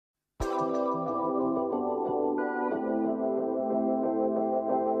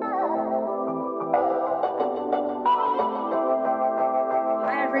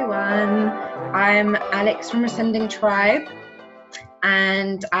I'm Alex from Ascending Tribe,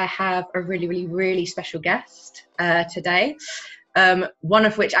 and I have a really special guest today, one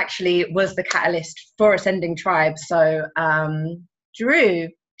of which actually was the catalyst for Ascending Tribe. So, Drew,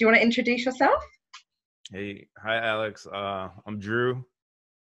 do you want to introduce yourself? Hey, hi, Alex. I'm Drew.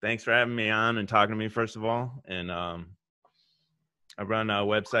 Thanks for having me on and talking to me, first of all. And I run a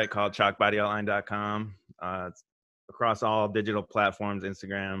website called chalkbodyoutline.com. It's across all digital platforms,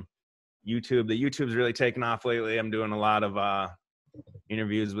 Instagram, YouTube. The YouTube's really taken off lately. I'm doing a lot of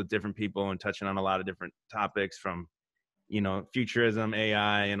interviews with different people and touching on a lot of different topics from, futurism,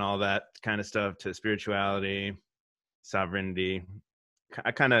 AI, and all that kind of stuff to spirituality, sovereignty.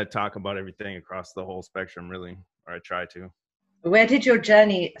 I kind of talk about everything across the whole spectrum, really, or I try to. Where did your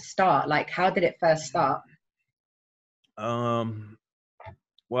journey start? Like, how did it first start? Well,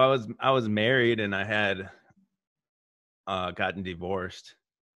 I was married and I had gotten divorced,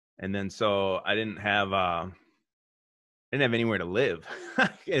 and then so I didn't have anywhere to live,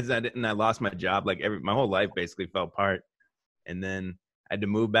 because I lost my job. Like my whole life basically fell apart, and then I had to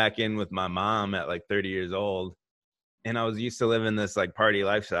move back in with my mom at like 30 years old, and I was used to living this like party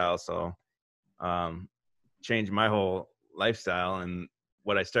lifestyle, so changed my whole lifestyle. And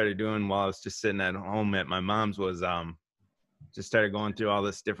what I started doing while I was just sitting at home at my mom's was just started going through all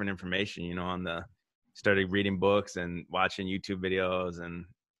this different information, started reading books and watching YouTube videos and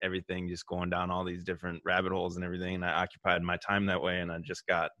everything, just going down all these different rabbit holes and everything. And I occupied my time that way, and I just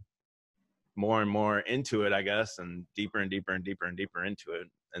got more and more into it, I guess, and deeper and deeper and deeper and deeper into it.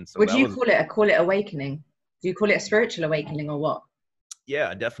 And so Would you call it awakening? Do you call it a spiritual awakening or what?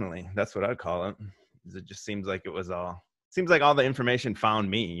 Yeah, definitely. That's what I'd call it. It just seems like all the information found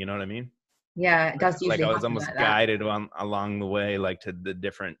me, you know what I mean? Yeah, it does usually like I was almost like guided along the way, like to the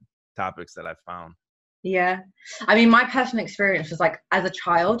different topics that I found. Yeah. I mean, my personal experience was like, as a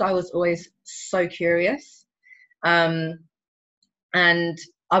child, I was always so curious. And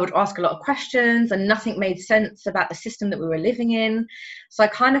I would ask a lot of questions and nothing made sense about the system that we were living in. So I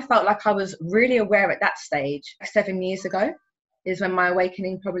kind of felt like I was really aware at that stage. 7 years ago is when my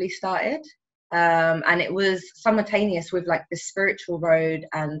awakening probably started. And it was simultaneous with like the spiritual road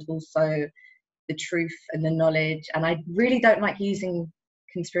and also the truth and the knowledge. And I really don't like using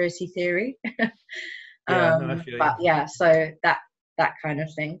conspiracy theory. So that kind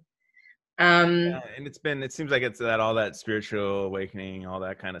of thing. And it seems like it's all that spiritual awakening, all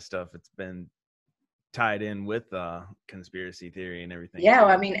that kind of stuff. It's been tied in with conspiracy theory and everything. Yeah,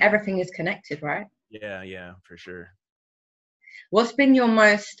 well, I mean, everything is connected, right? Yeah, for sure. What's been your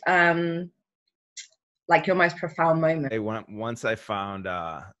most profound moment? Once I found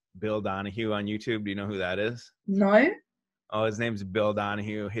Bill Donahue on YouTube. Do you know who that is? No. Oh, his name's Bill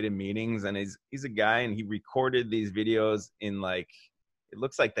Donahue, Hidden Meanings, and he's a guy, and he recorded these videos in like, it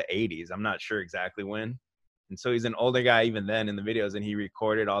looks like the 80s. I'm not sure exactly when. And so he's an older guy even then in the videos, and he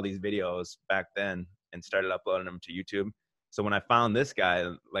recorded all these videos back then and started uploading them to YouTube. So when I found this guy,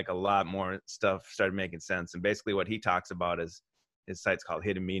 like a lot more stuff started making sense. And basically what he talks about is his site's called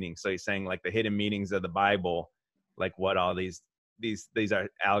Hidden Meanings. So he's saying like the hidden meanings of the Bible, like what all these are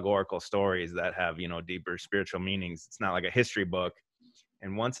allegorical stories that have, deeper spiritual meanings. It's not like a history book.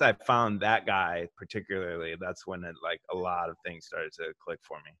 And once I found that guy particularly, that's when a lot of things started to click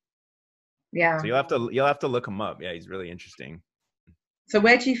for me. Yeah. So you'll have to look him up. Yeah, he's really interesting. So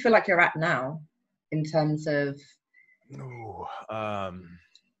where do you feel like you're at now in terms of? Well,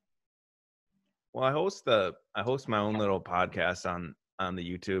 I host my own little podcast on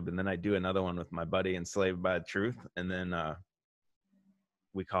the YouTube, and then I do another one with my buddy Enslaved by the Truth, and then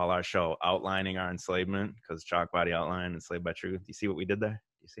we call our show Outlining Our Enslavement, because Chalk Body Outline, Enslaved by Truth. You see what we did there?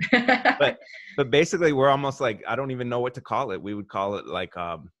 You see? But basically, we're almost like, I don't even know what to call it. We would call it like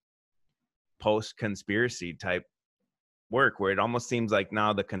post-conspiracy type work, where it almost seems like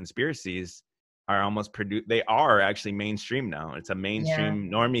now the conspiracies are almost they are actually mainstream now. It's a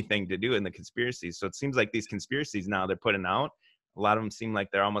mainstream normie thing to do in the conspiracies. So it seems like these conspiracies now they're putting out, a lot of them seem like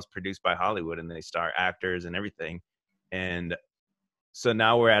they're almost produced by Hollywood, and they star actors and everything. And so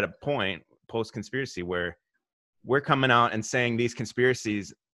now we're at a point post-conspiracy where we're coming out and saying these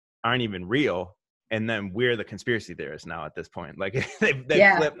conspiracies aren't even real, and then we're the conspiracy theorists now at this point. Like they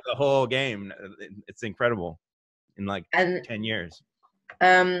flipped the whole game. It's incredible in 10 years.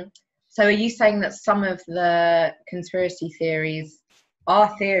 So are you saying that some of the conspiracy theories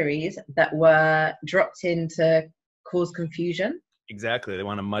are theories that were dropped in to cause confusion? Exactly. They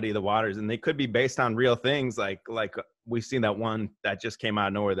want to muddy the waters, and they could be based on real things. Like we've seen that one that just came out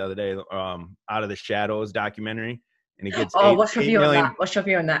of nowhere the other day, Out of the Shadows documentary. And it gets what's your view on that? What's your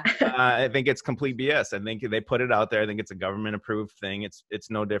view on that? I think it's complete BS. I think they put it out there. I think it's a government approved thing. It's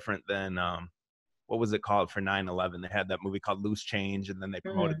no different than what was it called for 9/11? They had that movie called Loose Change, and then they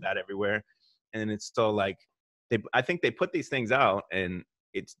promoted Mm. that everywhere. And it's still like I think they put these things out, and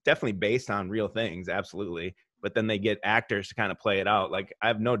it's definitely based on real things, absolutely. But then they get actors to kind of play it out. Like I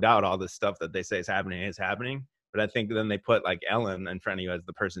have no doubt all this stuff that they say is happening. But I think then they put like Ellen in front of you as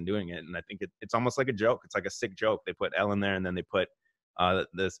the person doing it, and I think it's almost like a joke. It's like a sick joke. They put Ellen there, and then they put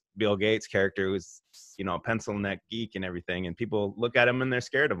this Bill Gates character who's, you know, a pencil neck geek and everything, and people look at him and they're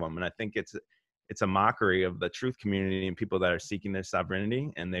scared of him. And I think it's a mockery of the truth community and people that are seeking their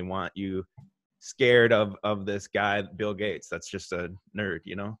sovereignty, and they want you scared of this guy Bill Gates that's just a nerd,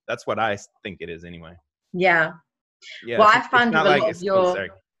 you know. That's what I think it is anyway. Yeah. Yeah, Well, I it's found with not a like lot of it's oh, your, sorry,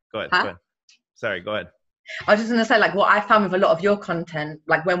 go ahead, huh? go ahead. Sorry, go ahead. I was just gonna say, like, what I found with a lot of your content,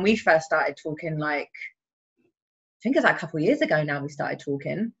 like when we first started talking, like I think it's like a couple of years ago now we started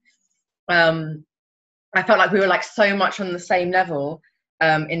talking. I felt like we were like so much on the same level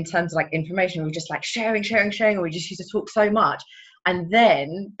in terms of like information. We were just like sharing, and we just used to talk so much. And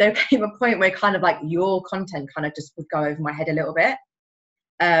then there came a point where kind of like your content kind of just would go over my head a little bit,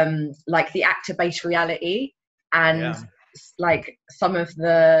 like the actor-based reality and Yeah. like some of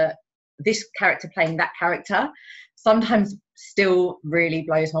this character playing that character sometimes still really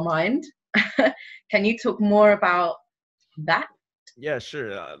blows my mind. Can you talk more about that? Yeah,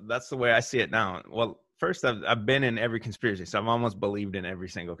 sure. That's the way I see it now. Well, first, I've been in every conspiracy, so I've almost believed in every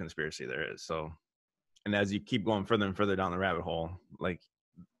single conspiracy there is. So, and as you keep going further and further down the rabbit hole, like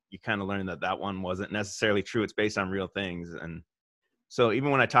you kind of learn that one wasn't necessarily true. It's based on real things. And so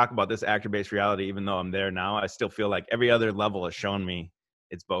even when I talk about this actor-based reality, even though I'm there now, I still feel like every other level has shown me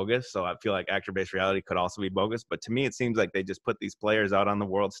it's bogus. So I feel like actor-based reality could also be bogus. But to me, it seems like they just put these players out on the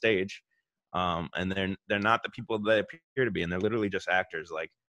world stage, and they're not the people they appear to be, and they're literally just actors,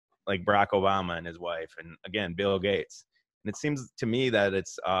 like Barack Obama and his wife, and again Bill Gates. And it seems to me that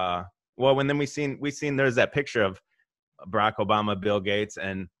it's well, when then we seen there's that picture of Barack Obama, Bill Gates,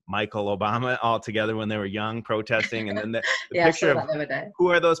 and Michael Obama all together when they were young protesting, and then the Yeah, I picture saw of that the other day. who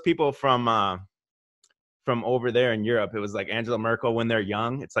are those people from over there in Europe. It was like Angela Merkel when they're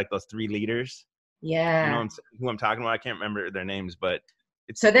young. It's like those three leaders. You know Yeah. who I'm talking about? I can't remember their names, but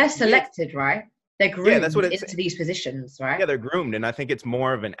it's So they're to me, selected, right? They're yeah, that's what groomed it's. into these positions, right? Yeah, they're groomed, and I think it's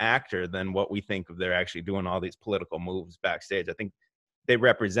more of an actor than what we think of. They're actually doing all these political moves backstage. I think they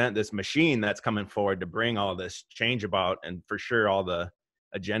represent this machine that's coming forward to bring all this change about, and for sure all the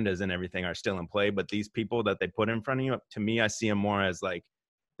agendas and everything are still in play. But these people that they put in front of you, to me, I see them more as like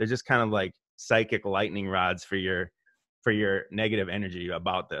they're just kind of like psychic lightning rods for your negative energy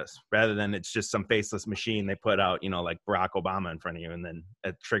about this, rather than it's just some faceless machine they put out, you know, like Barack Obama in front of you, and then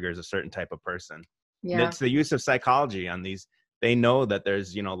it triggers a certain type of person. And Yeah. it's the use of psychology on these. They know that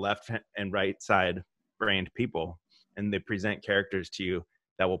there's, you know, left and right side brained people, and they present characters to you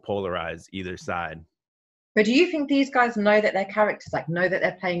that will polarize either side. But do you think these guys know that their characters, like, know that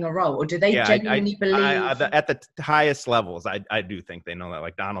they're playing a role, or do they Yeah, genuinely believe? at the highest levels, I do think they know that.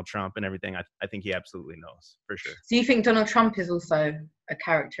 Like Donald Trump and everything, I think he absolutely knows for sure. So you think Donald Trump is also a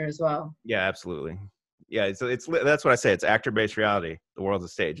character as well? Yeah, absolutely. Yeah, so it's that's what I say. It's actor-based reality. The world's a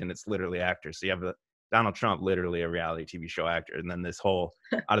stage, and it's literally actors. So you have Donald Trump, literally a reality TV show actor, and then this whole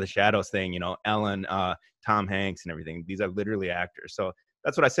Out of the Shadows thing. You know, Ellen, Tom Hanks, and everything. These are literally actors. So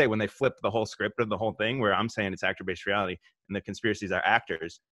that's what I say when they flip the whole script of the whole thing. Where I'm saying it's actor-based reality, and the conspiracies are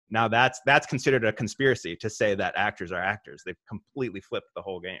actors. Now that's considered a conspiracy to say that actors are actors. They've completely flipped the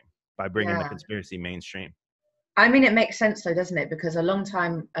whole game by bringing the Yeah. conspiracy mainstream. I mean, it makes sense though, doesn't it? Because a long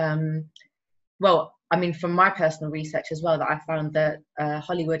time, well, I mean, from my personal research as well, that I found that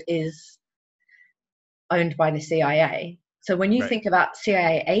Hollywood is owned by the CIA. So when you Right. think about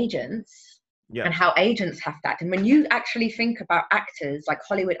CIA agents Yeah. and how agents have to act, and when you actually think about actors, like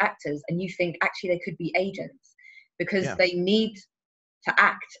Hollywood actors, and you think actually they could be agents because Yeah. they need to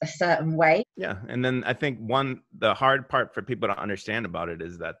act a certain way. Yeah, and then I think the hard part for people to understand about it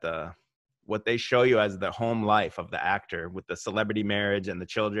is that what they show you as the home life of the actor with the celebrity marriage and the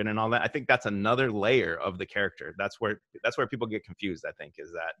children and all that, I think that's another layer of the character. That's where people get confused, I think,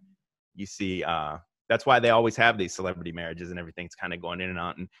 is that you see that's why they always have these celebrity marriages and everything's kind of going in and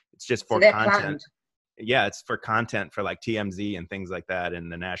out, and it's just So for they're content. planned. Yeah, it's for content for like TMZ and things like that,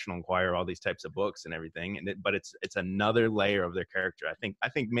 and the National Enquirer, all these types of books and everything. But it's another layer of their character. I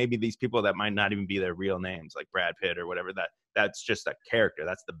think maybe these people that might not even be their real names, like Brad Pitt or whatever, that's just a character.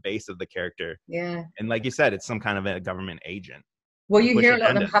 That's the base of the character. Yeah. And like you said, it's some kind of a government agent Well, to you push hear a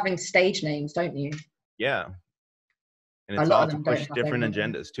lot of them agendas. having stage names, don't you? Yeah, and A it's lot all of to them don't push have their different real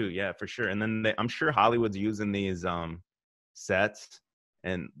names. agendas too. Yeah, for sure. And then I'm sure Hollywood's using these sets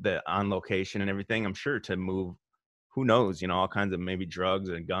and the on location and everything, I'm sure, to move who knows, all kinds of maybe drugs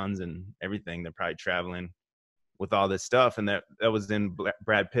and guns and everything. They're probably traveling with all this stuff. And that was in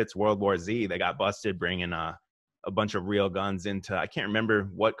Brad Pitt's World War Z. They got busted bringing a bunch of real guns into, I can't remember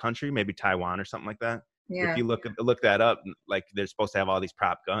what country, maybe Taiwan or something like that. Yeah. If you look that up, like they're supposed to have all these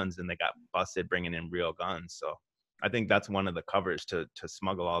prop guns, and they got busted bringing in real guns. So I think that's one of the covers to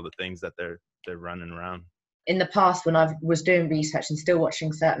smuggle all the things that they're running around. In the past, when I was doing research and still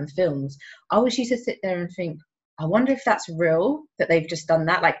watching certain films, I always used to sit there and think, I wonder if that's real, that they've just done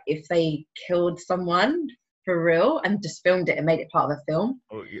that. Like if they killed someone for real and just filmed it and made it part of a film.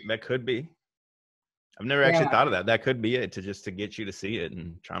 Oh, that could be. I've never actually thought of that. That could be it, to get you to see it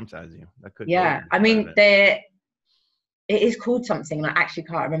and traumatize you. That could. Yeah, I mean, it is called something, and I actually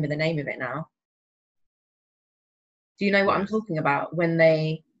can't remember the name of it now. Do you know what I'm talking about? When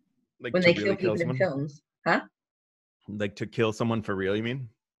they kill people in films, huh? Like to kill someone for real, you mean?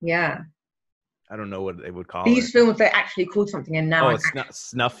 Yeah. I don't know what they would call these films. They're actually called something, and now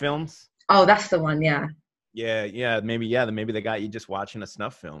snuff films. Oh, that's the one. Yeah. Yeah, maybe they got you just watching a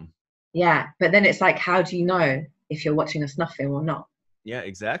snuff film. Yeah, but then it's like, how do you know if you're watching a snuff film or not? Yeah,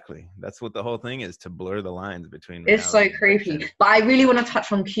 exactly. That's what the whole thing is, to blur the lines between. It's so creepy. But I really want to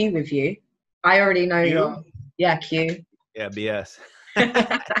touch on Q with you. I already know you. Yeah, Q. Yeah, BS.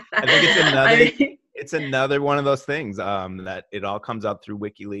 I think it's another one of those things that it all comes out through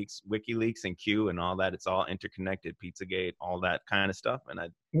WikiLeaks and Q and all that. It's all interconnected, Pizzagate, all that kind of stuff. And I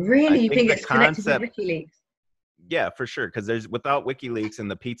think it's connected to WikiLeaks. Yeah, for sure. Because without WikiLeaks and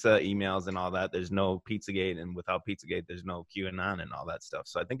the pizza emails and all that, there's no Pizzagate, and without Pizzagate, there's no QAnon and all that stuff.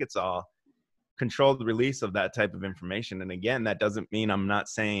 So I think it's all controlled release of that type of information. And again, that doesn't mean I'm not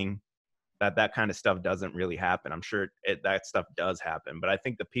saying that kind of stuff doesn't really happen. I'm sure that stuff does happen. But I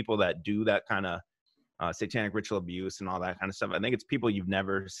think the people that do that kind of satanic ritual abuse and all that kind of stuff, I think it's people you've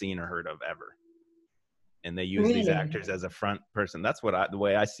never seen or heard of ever. And they use these actors as a front person. That's the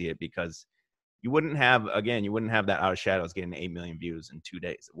way I see it, because you wouldn't have that Out of Shadows getting 8 million views in 2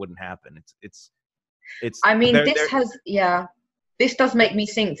 days. It wouldn't happen. It's. I mean, this does make me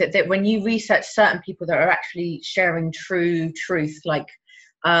think that when you research certain people that are actually sharing true truth, like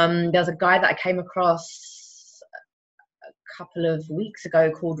there's a guy that I came across a couple of weeks ago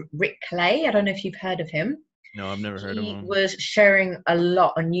called Rick Clay. I don't know if you've heard of him. No, I've never heard of him. He was sharing a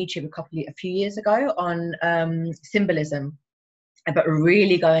lot on YouTube a few years ago on symbolism, but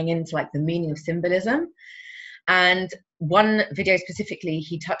really going into like the meaning of symbolism. And one video specifically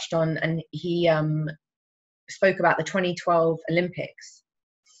he touched on, and he spoke about the 2012 Olympics,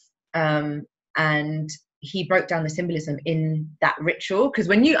 and he broke down the symbolism in that ritual. Because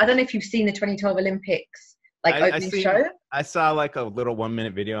I don't know if you've seen the 2012 Olympics opening show. I saw like a little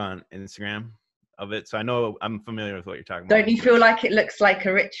 1-minute video on Instagram of it, so I know I'm familiar with what you're talking about. Don't you feel like it looks like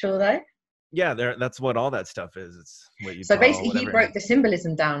a ritual though? Yeah, that's what all that stuff is. It's what you. So basically, he broke the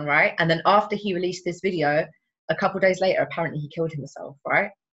symbolism down, right? And then after he released this video, a couple of days later, apparently he killed himself, right?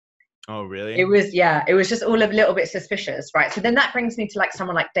 Oh, really? It was just all a little bit suspicious, right? So then that brings me to like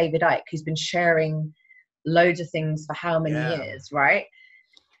someone like David Icke, who's been sharing loads of things for how many years, right?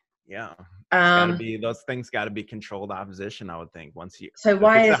 Yeah. Those things got to be controlled opposition, I would think. So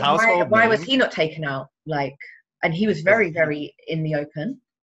why was he not taken out? Like, and he was very, very in the open.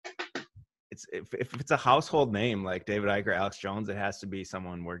 If it's a household name like David Icke or Alex Jones, it has to be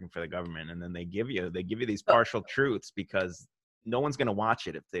someone working for the government, and then they give you these partial truths, because no one's going to watch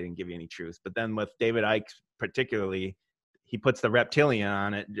it if they didn't give you any truths. But then with David Icke particularly, he puts the reptilian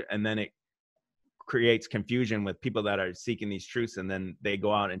on it, and then it creates confusion with people that are seeking these truths, and then they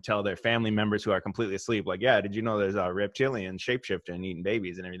go out and tell their family members who are completely asleep, like, yeah, did you know there's a reptilian shapeshifter and eating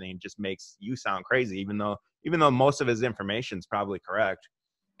babies and everything? It just makes you sound crazy, even though most of his information is probably correct.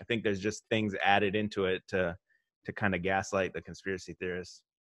 I think there's just things added into it to kind of gaslight the conspiracy theorists.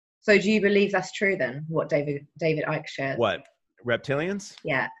 So do you believe that's true then, what David Icke shares? What, reptilians?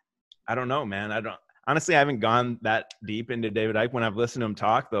 Yeah. I don't know, man. Honestly, I haven't gone that deep into David Icke. When I've listened to him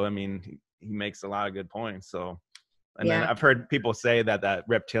talk, though, I mean, he makes a lot of good points. So, then I've heard people say that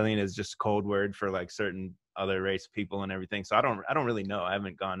reptilian is just code word for like certain other race people and everything. So I don't really know. I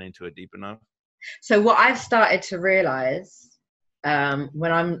haven't gone into it deep enough. So what I've started to realize,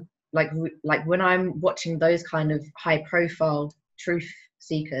 when I'm when I'm watching those kind of high profile truth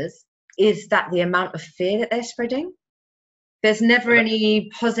seekers, is that the amount of fear that they're spreading. There's never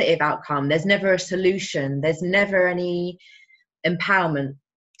any positive outcome. There's never a solution. There's never any empowerment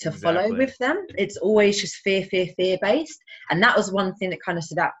to follow with them. It's always just fear based. And that was one thing that kind of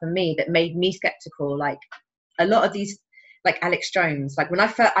stood out for me, that made me skeptical. Like a lot of these, like Alex Jones, like when I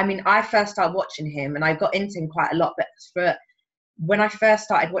first started watching him, and I got into him quite a lot, but for when I first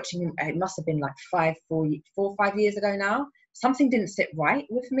started watching him, it must have been like 5 ago now. Something didn't sit right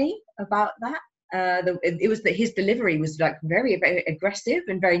with me about that. It was that his delivery was like very, very aggressive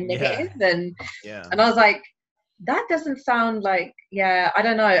and very negative, and I was like, that doesn't sound like, I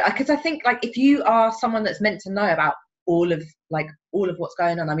don't know, because I think like if you are someone that's meant to know about all of what's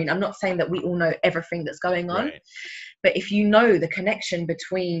going on, I mean, I'm not saying that we all know everything that's going on, right, but if you know the connection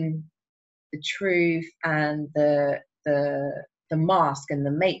between the truth and the mask and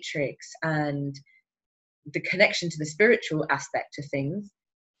the matrix and the connection to the spiritual aspect of things,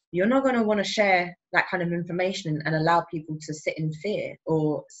 you're not going to want to share that kind of information and allow people to sit in fear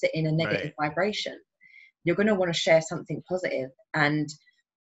or sit in a negative vibration. You're going to want to share something positive. And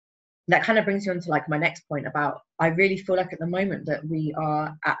that kind of brings you on to like my next point about, I really feel like at the moment that we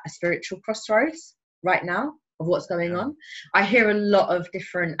are at a spiritual crossroads right now of what's going on. I hear a lot of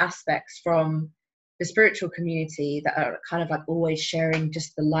different aspects from the spiritual community that are kind of like always sharing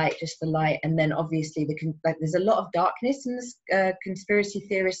just the light. And then obviously there's a lot of darkness in this conspiracy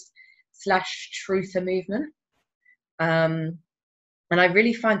theorist / truther movement. And I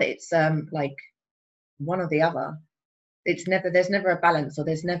really find that it's like one or the other. There's never a balance, or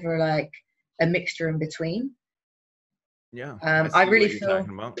there's never like a mixture in between. I really feel.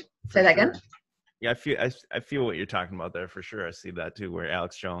 Say that again. Yeah, I feel what you're talking about there for sure. I see that too, where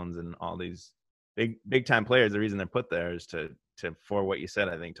Alex Jones and all these big time players, the reason they're put there is to for what you said,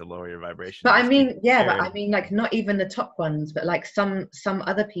 I think, to lower your vibration. But I mean, like not even the top ones, but like some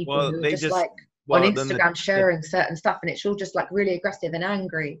other people who are just like on Instagram sharing certain stuff, and it's all just like really aggressive and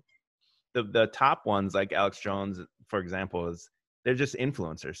angry. The top ones, like Alex Jones, for example, they're just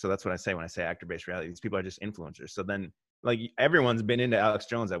influencers. So that's what I say when I say actor-based reality. These people are just influencers. So then, like, everyone's been into Alex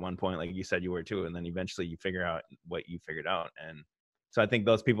Jones at one point, like you said you were too, and then eventually you figure out what you figured out. And so I think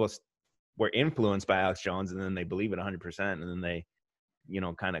those people were influenced by Alex Jones, and then they believe it 100%, and then they,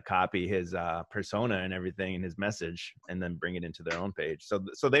 kind of copy his persona and everything and his message, and then bring it into their own page.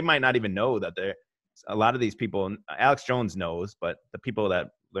 So they might not even know that a lot of these people, Alex Jones knows, but the people that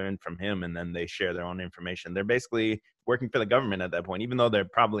learn from him and then they share their own information, they're basically working for the government at that point, even though they're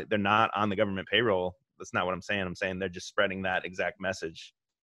not on the government payroll. That's not what I'm saying. I'm saying they're just spreading that exact message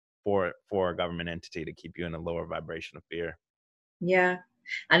for a government entity to keep you in a lower vibration of fear. Yeah.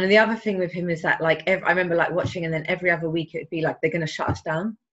 And then the other thing with him is that, like, I remember like watching, and then every other week it would be like, they're going to shut us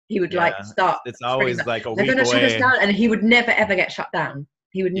down. He would start. It's always like a week away. They're going to shut us down, and he would never ever get shut down.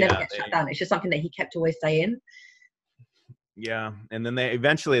 He would never get shut down. It's just something that he kept always saying. Yeah, and then they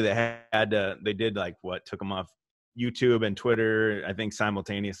did like what took them off YouTube and Twitter, I think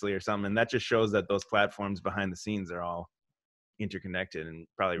simultaneously or something, and that just shows that those platforms behind the scenes are all interconnected and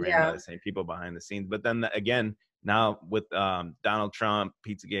probably ran by the same people behind the scenes. But then again, now with Donald Trump,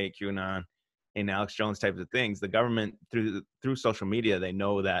 Pizzagate, QAnon, and Alex Jones types of things, the government through social media, they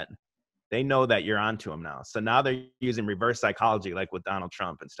know that you're onto them now. So now they're using reverse psychology, like with Donald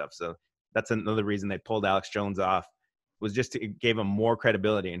Trump and stuff. So that's another reason they pulled Alex Jones off, was just it gave him more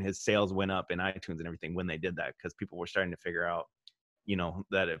credibility, and his sales went up in iTunes and everything when they did that, because people were starting to figure out,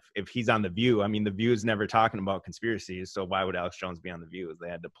 that if he's on The View, I mean, The View is never talking about conspiracies, so why would Alex Jones be on The View? They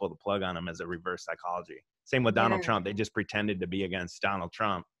had to pull the plug on him as a reverse psychology. Same with Donald Trump. They just pretended to be against Donald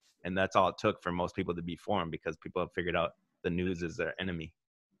Trump, and that's all it took for most people to be for him, because people have figured out the news is their enemy.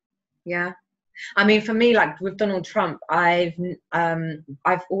 Yeah. I mean, for me, like with Donald Trump, I've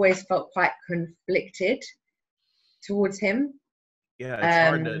always felt quite conflicted towards him. Yeah,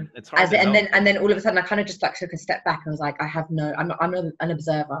 it's hard to and then all of a sudden I kind of just like took a step back and was like, I'm an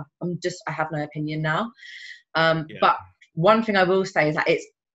observer. I have no opinion now. But one thing I will say is that it's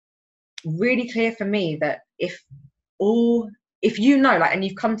really clear for me that if and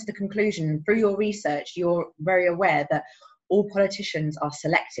you've come to the conclusion through your research, you're very aware that all politicians are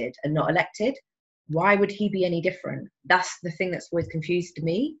selected and not elected. Why would he be any different? That's the thing that's always confused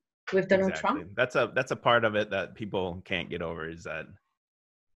me with Donald Trump. That's a part of it that people can't get over, is that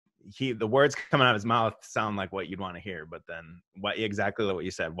the words coming out of his mouth sound like what you'd want to hear, but then exactly what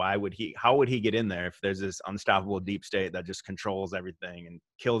you said. How would he get in there if there's this unstoppable deep state that just controls everything and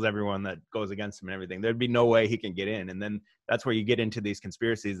kills everyone that goes against him and everything? There'd be no way he can get in. And then that's where you get into these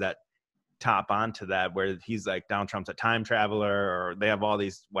conspiracies that top onto that, where he's like, Donald Trump's a time traveler, or they have all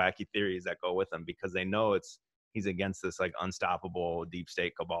these wacky theories that go with him because they know he's against this like unstoppable deep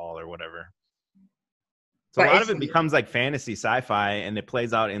state cabal or whatever. So a lot of it becomes like fantasy sci-fi, and it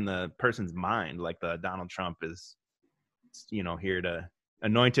plays out in the person's mind. Like the Donald Trump is, here to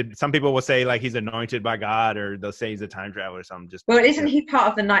anointed. Some people will say like he's anointed by God, or they'll say he's a time traveler or something. Well, isn't he part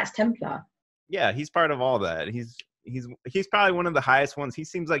of the Knights Templar? Yeah, he's part of all that. he's probably one of the highest ones. He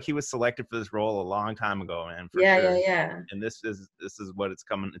seems like he was selected for this role a long time ago, man, for Yeah, sure. yeah. And this is what it's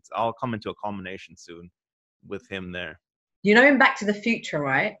coming. It's all coming to a culmination soon with him there. You know, in Back to the Future,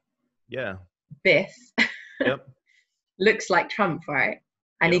 right? Yeah. Biff Yep. looks like Trump, right?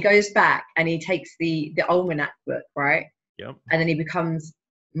 And Yep. he goes back and he takes the almanac book, right? Yep. And then he becomes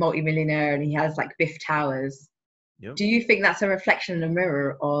multimillionaire and he has like Biff Towers. Yep. Do you think that's a reflection in the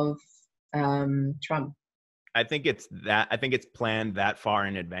mirror of Trump? I think it's planned that far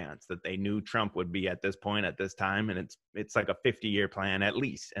in advance, that they knew Trump would be at this point at this time, and it's like a 50-year plan at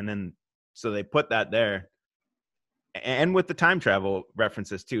least. And then so they put that there, and with the time travel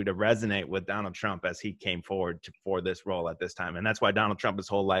references too, to resonate with Donald Trump as he came forward for this role at this time. And that's why Donald Trump his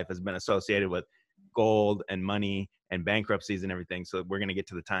whole life has been associated with gold and money and bankruptcies and everything. So we're going to get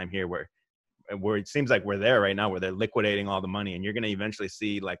to the time here where it seems like we're there right now, where they're liquidating all the money, and you're going to eventually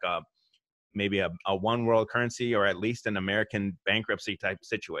see like maybe a one world currency, or at least an American bankruptcy type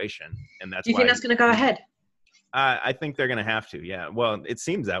situation. And that's Do you think that's going to go ahead? I think they're going to have to. Yeah. Well, it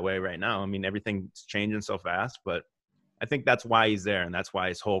seems that way right now. I mean, everything's changing so fast, but I think that's why he's there. And that's why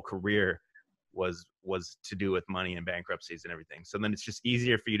his whole career was to do with money and bankruptcies and everything. So then it's just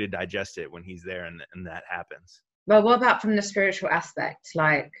easier for you to digest it when he's there and that happens. Well, what about from the spiritual aspect?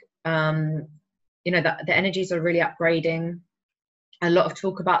 Like, you know, the energies are really upgrading. A lot of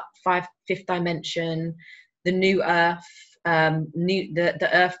talk about fifth dimension, the new Earth, the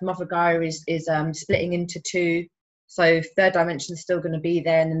Earth Mother Gaia is splitting into two. So third dimension is still going to be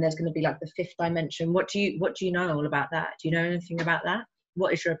there, and then there's going to be like the fifth dimension. What do you know all about that? Do you know anything about that?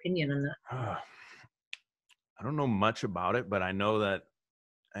 What is your opinion on that? I don't know much about it, but I know that,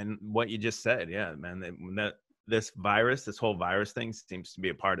 and what you just said, yeah, man, that this whole virus thing seems to be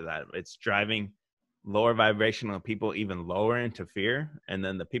a part of that. It's driving lower vibrational people even lower into fear, and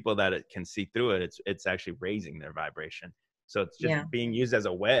then the people that it can see through it, it's actually raising their vibration. So it's just being used as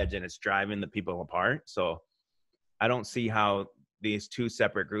a wedge, and it's driving the people apart. So I don't see how these two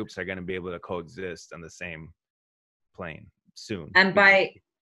separate groups are going to be able to coexist on the same plane soon. And by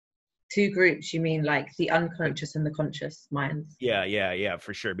two groups, you mean like the unconscious and the conscious minds? Yeah,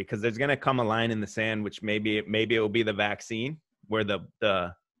 for sure. Because there's going to come a line in the sand, which maybe it will be the vaccine, where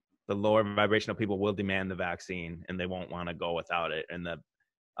the lower vibrational people will demand the vaccine and they won't want to go without it, and the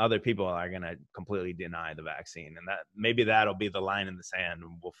other people are going to completely deny the vaccine, and that maybe that'll be the line in the sand,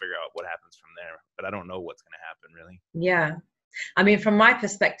 and we'll figure out what happens from there. But I don't know what's going to happen, really. Yeah, I mean, from my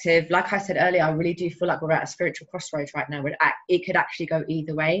perspective, like I said earlier, I really do feel like we're at a spiritual crossroads right now. It could actually go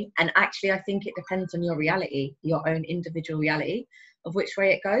either way, and actually I think it depends on your reality, your own individual reality of which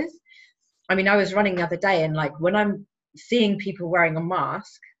way it goes. I mean, I was running the other day, and like when I'm seeing people wearing a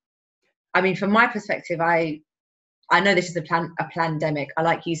mask, I mean, from my perspective, I know this is a pandemic. I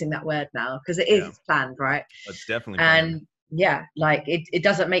like using that word now because it is planned, right? It's definitely planned. And yeah, like it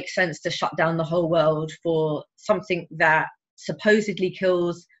doesn't make sense to shut down the whole world for something that supposedly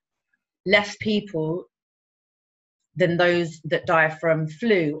kills less people than those that die from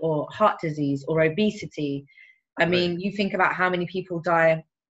flu or heart disease or obesity. I mean, you think about how many people die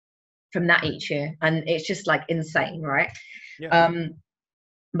from that each year, and it's just like insane, right? Yeah.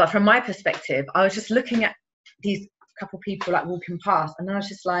 But from my perspective, I was just looking at these couple people like walking past, and I was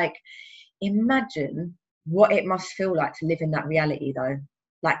just like, imagine what it must feel like to live in that reality though.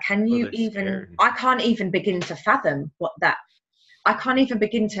 Like, can you even, I can't even begin to fathom I can't even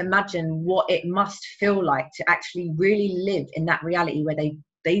begin to imagine what it must feel like to actually really live in that reality where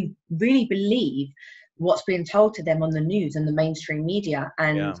they really believe what's being told to them on the news and the mainstream media,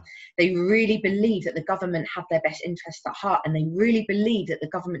 and they really believe that the government have their best interests at heart, and they really believe that the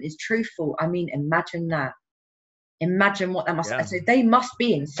government is truthful. I mean, imagine that. Imagine what that must so they must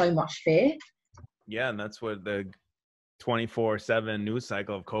be in so much fear. Yeah, and that's what the 24/7 news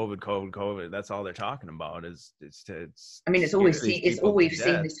cycle of COVID, that's all they're talking about is I mean, it's all we've seen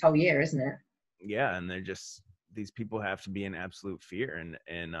this whole year, isn't it? Yeah, and they're just, these people have to be in absolute fear.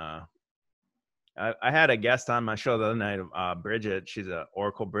 And I had a guest on my show the other night, Bridget. She's a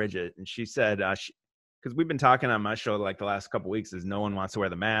Oracle Bridget, and she said because we've been talking on my show like the last couple of weeks, is no one wants to wear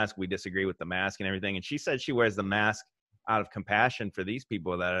the mask. We disagree with the mask and everything. And she said she wears the mask out of compassion for these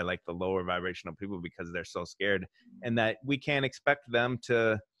people that are like the lower vibrational people, because they're so scared, and that we can't expect them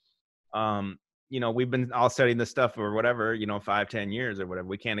to, you know, we've been all studying this stuff or whatever, 5-10 years or whatever.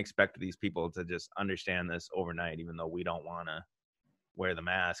 We can't expect these people to just understand this overnight, even though we don't want to wear the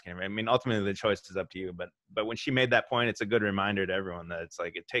mask. And I mean, ultimately the choice is up to you, but when she made that point, it's a good reminder to everyone that it's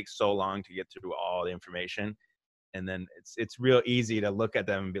like, it takes so long to get through all the information, And then it's real easy to look at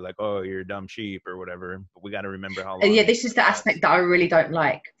them and be like, oh, you're a dumb sheep or whatever. But we got to remember how long. Yeah, this is the aspect that I really don't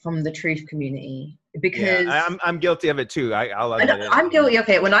like from the truth community, because I'm guilty of it too. I'll admit it. I'm guilty of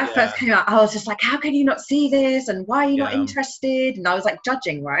it. When I first came out, I was just like, how can you not see this? And why are you not interested? And I was like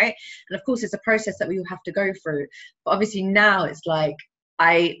judging, right? And of course, it's a process that we all have to go through. But obviously now it's like,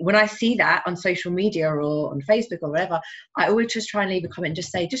 when I see that on social media or on Facebook or whatever, I always just try and leave a comment and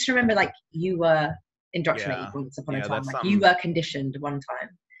just say, just remember, like, you were indoctrinated once upon a time. Like, you were conditioned one time.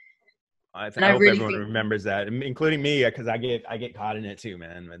 I hope everyone remembers that, including me, because I get caught in it too,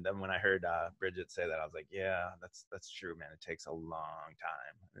 man. And then when I heard Bridget say that, I was like, yeah, that's true, man. It takes a long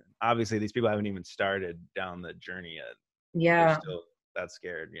time. Obviously, these people haven't even started down the journey yet. Yeah, they're still that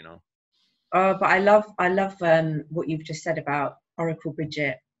scared, you know. But I love what you've just said about Oracle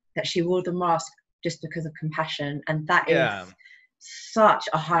Bridget, that she wore the mask just because of compassion, and that is such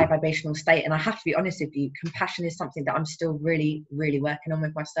a high vibrational state. And I have to be honest with you, compassion is something that I'm still really, really working on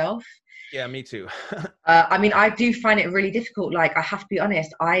with myself. Yeah, me too. I mean, I do find it really difficult. Like, I have to be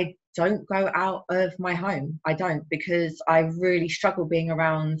honest, I don't go out of my home. I don't, because I really struggle being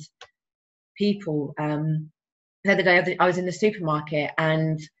around people. The other day I was in the supermarket,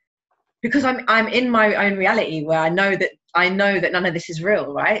 and because I'm in my own reality where I know that none of this is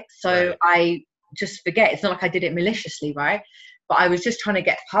real, right? So I just forget. It's not like I did it maliciously, right? But I was just trying to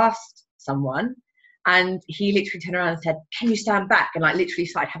get past someone, and he literally turned around and said, can you stand back? And like literally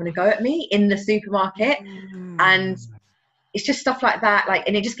started having a go at me in the supermarket. And it's just stuff like that, like,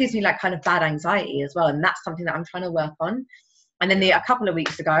 and it just gives me like kind of bad anxiety as well. And that's something that I'm trying to work on. And then a couple of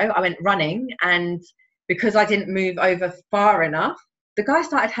weeks ago, I went running, and because I didn't move over far enough, the guy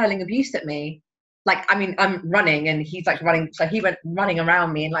started hurling abuse at me. Like, I mean, I'm running and he's like running. So he went running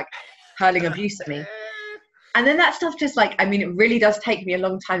around me and like hurling abuse at me. And then that stuff just like, I mean, it really does take me a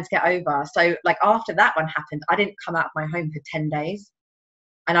long time to get over. So like after that one happened, I didn't come out of my home for 10 days.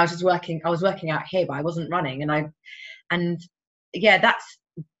 And I was just working out here, but I wasn't running. And yeah,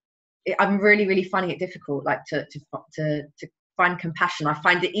 I'm really, really finding it difficult, like to find compassion. I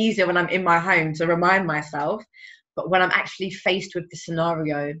find it easier when I'm in my home to remind myself, but when I'm actually faced with the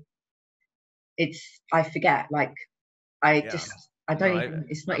scenario, I forget. Like, it's not even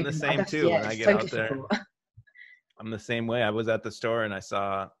the same too. When I get out there, I'm the same way. I was at the store and I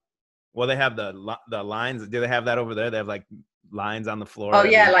saw, well, they have the lines. Do they have that over there? They have like lines on the floor. Oh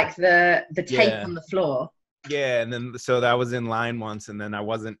yeah, like the tape on the floor. Yeah, and then so I was in line once, and then I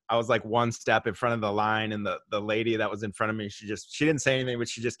was like one step in front of the line, and the lady that was in front of me, she didn't say anything, but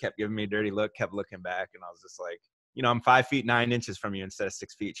she just kept giving me a dirty look, kept looking back, and I was just like, you know, I'm 5 feet 9 inches from you instead of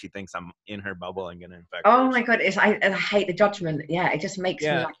 6 feet. She thinks I'm in her bubble and gonna infect her. Oh my god, I hate the judgment. Yeah, it just makes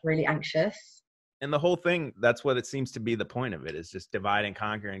me like really anxious. And the whole thing, that's what it seems to be the point of it, is just divide and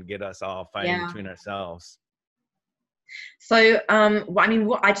conquer and get us all fighting between ourselves. So, I mean,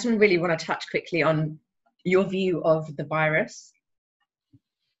 what I just really want to touch quickly on your view of the virus.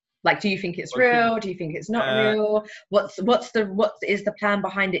 Like, do you think it's real? Do you think it's not real? What is the plan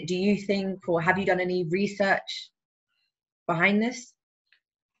behind it, do you think, or have you done any research behind this?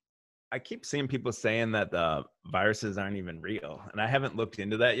 I keep seeing people saying that the viruses aren't even real, and I haven't looked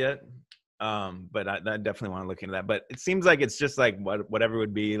into that yet. But I definitely want to look into that. But it seems like it's just like whatever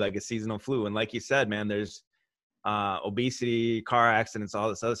would be like a seasonal flu. And like you said, man, there's obesity, car accidents, all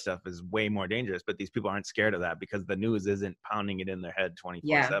this other stuff is way more dangerous. But these people aren't scared of that because the news isn't pounding it in their head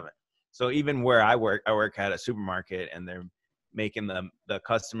 24/7. So even where I work at a supermarket, and they're making the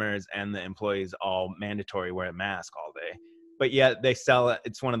customers and the employees all mandatory wear a mask all day. But yet they sell it.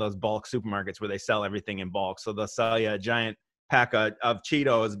 It's one of those bulk supermarkets where they sell everything in bulk. So they'll sell you a giant pack of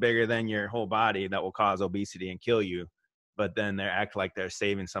Cheetos bigger than your whole body that will cause obesity and kill you, but then they act like they're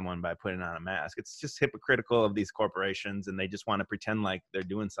saving someone by putting on a mask. It's just hypocritical of these corporations, and they just want to pretend like they're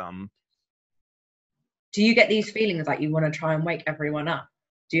doing something. Do you get these feelings like you want to try and wake everyone up?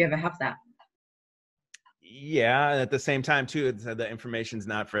 Do you ever have that? Yeah, at the same time too, the information's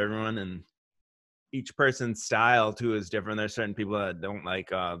not for everyone, and each person's style too is different. There's certain people that don't like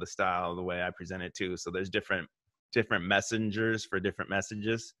the style, the way I present it too. So there's different messengers for different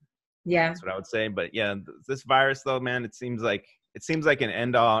messages. Yeah, that's what I would say. But yeah, this virus though, man, it seems like an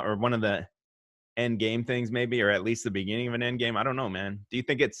end all, or one of the end game things maybe, or at least the beginning of an end game. I don't know, man. Do you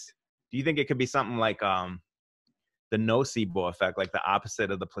think it could be something like the nocebo effect, like the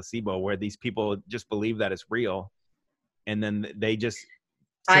opposite of the placebo, where these people just believe that it's real, and then they just,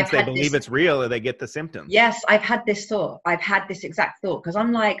 since they believe it's real, they get the symptoms? Yes, I've had this thought. I've had this exact thought, because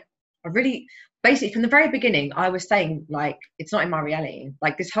I'm like, basically from the very beginning, I was saying like, it's not in my reality.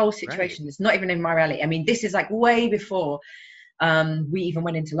 Like this whole situation is not even in my reality. I mean, this is like way before We even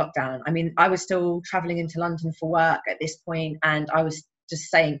went into lockdown. I mean, I was still traveling into London for work at this point, and I was just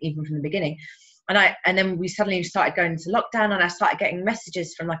saying, even from the beginning, and then we suddenly started going into lockdown, and I started getting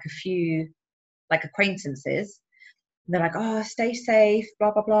messages from like a few like acquaintances. And they're like, oh, stay safe,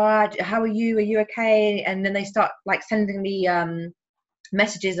 blah blah blah, how are you okay? And then they start like sending me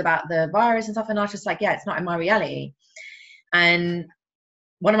messages about the virus and stuff, and I was just like, yeah, it's not in my reality. And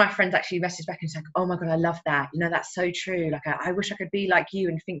one of my friends actually messaged back and was like, oh my God, I love that. You know, that's so true. Like, I wish I could be like you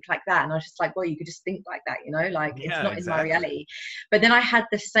and think like that. And I was just like, well, you could just think like that, you know, like it's not in my reality. But then I had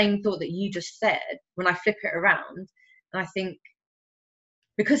the same thought that you just said when I flip it around. And I think,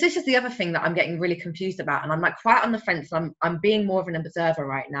 because this is the other thing that I'm getting really confused about, and I'm like quite on the fence. I'm being more of an observer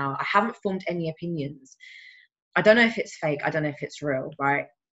right now. I haven't formed any opinions. I don't know if it's fake. I don't know if it's real, right?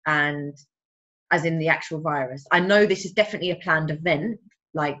 And as in the actual virus. I know this is definitely a planned event.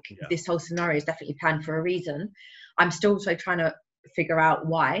 Like this whole scenario is definitely planned for a reason. I'm still also trying to figure out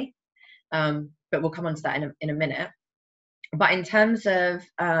why, but we'll come on to that in a minute. But in terms of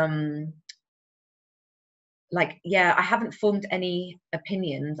like, yeah, I haven't formed any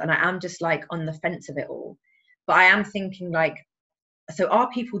opinions, and I am just like on the fence of it all. But I am thinking like, so are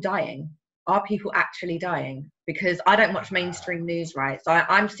people dying? Are people actually dying? Because I don't watch mainstream news, right? So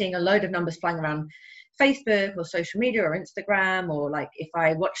I'm seeing a load of numbers flying around Facebook or social media or Instagram, or like if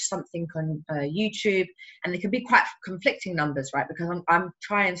I watch something on YouTube, and they can be quite conflicting numbers, right? Because I'm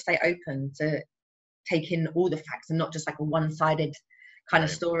trying to stay open to take in all the facts and not just like a one-sided kind of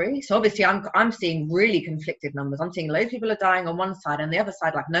story. So obviously I'm seeing really conflicted numbers. I'm seeing loads of people are dying on one side, and the other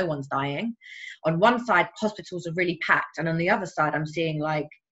side like no one's dying. On one side hospitals are really packed, and on the other side I'm seeing like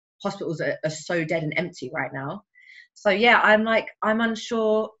hospitals are so dead and empty right now. So yeah, I'm like, I'm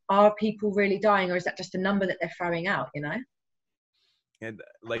unsure, are people really dying, or is that just a number that they're throwing out, you know? And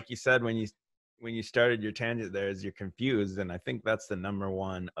like you said, when you started your tangent there, is you're confused. And I think that's the number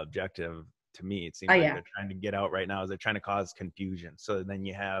one objective to me. It seems like they're trying to get out right now, is they're trying to cause confusion. So then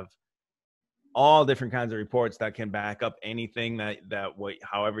you have all different kinds of reports that can back up anything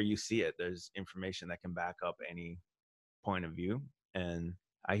however you see it. There's information that can back up any point of view. And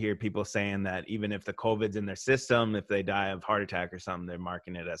I hear people saying that even if the COVID's in their system, if they die of heart attack or something, they're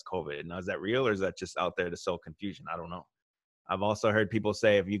marking it as COVID. Now, is that real, or is that just out there to sow confusion? I don't know. I've also heard people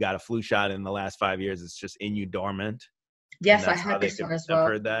say if you got a flu shot in the last 5 years, it's just in you dormant. Yes, I heard this one as well. I've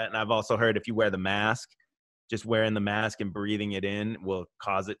heard that. And I've also heard if you wear the mask, just wearing the mask and breathing it in will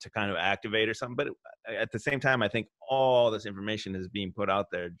cause it to kind of activate or something. But at the same time, I think all this information is being put out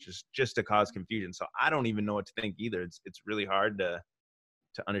there just to cause confusion. So I don't even know what to think either. It's really hard to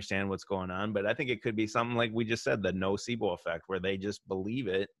understand what's going on. But I think it could be something like we just said, the nocebo effect, where they just believe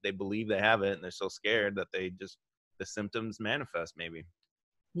it. They believe they have it, and they're so scared that the symptoms manifest maybe.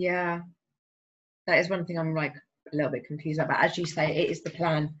 Yeah, that is one thing I'm like a little bit confused about. As you say, it is the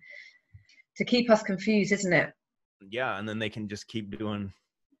plan to keep us confused, isn't it? Yeah, and then they can just keep doing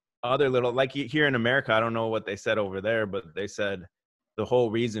other little, like here in America, I don't know what they said over there, but they said the whole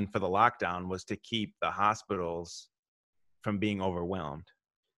reason for the lockdown was to keep the hospitals from being overwhelmed.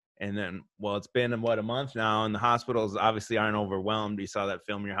 And then, well, it's been a month now, and the hospitals obviously aren't overwhelmed. You saw that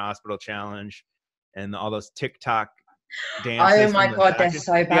Film Your Hospital challenge and all those TikTok dances. Oh my God, they're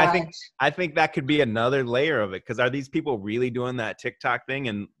so bad. Yeah, I think that could be another layer of it, because are these people really doing that TikTok thing?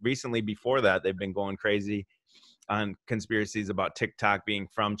 And recently, before that, they've been going crazy on conspiracies about TikTok being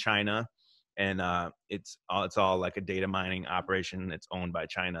from China, and it's all like a data mining operation. It's owned by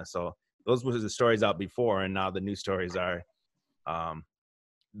China. So those were the stories out before, and now the new stories are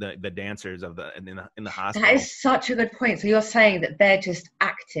the dancers in the hospital. That is such a good point. So you're saying that they're just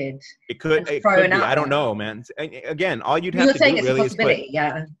acted. It could be. I don't know, man. Again, all you'd have to do really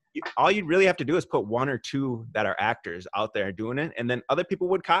is all you'd really have to do is put one or two that are actors out there doing it, and then other people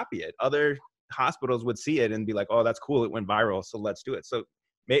would copy it. Other hospitals would see it and be like, "Oh, that's cool. It went viral, so let's do it." So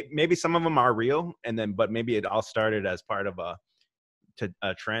maybe some of them are real, but maybe it all started as part of a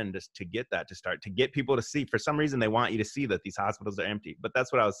trend to get that to start, to get people to see. For some reason, they want you to see that these hospitals are empty. But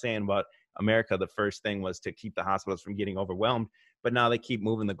that's what I was saying about America. The first thing was to keep the hospitals from getting overwhelmed. But now they keep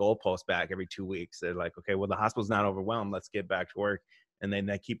moving the goalpost back every 2 weeks. They're like, okay, well, the hospital's not overwhelmed. Let's get back to work. And then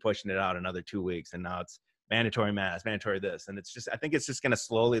they keep pushing it out another 2 weeks. And now it's mandatory masks, mandatory this. And it's just, I think it's just going to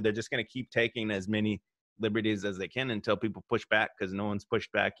slowly, they're just going to keep taking as many liberties as they can until people push back, because no one's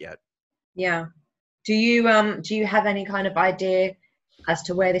pushed back yet. Yeah. Do you have any kind of idea as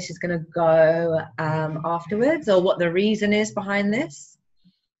to where this is going to go afterwards, or what the reason is behind this?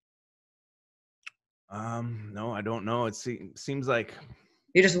 No, I don't know. It seems like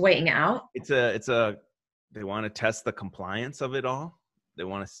you're just waiting it out. They want to test the compliance of it all. They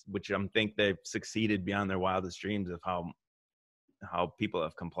want to, which I think they've succeeded beyond their wildest dreams of how how people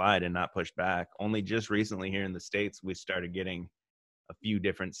have complied and not pushed back. Only just recently here in the States, we started getting a few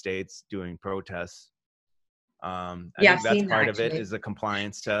different states doing protests. I Yeah, think I've that's seen that part of it, actually. is a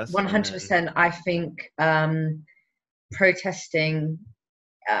compliance test. And then 100%. I think protesting.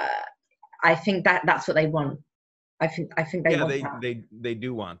 Uh, I think that's what they want. I think they yeah, want they that. they they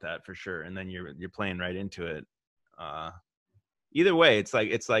do want that for sure. And then you're playing right into it. Either way, it's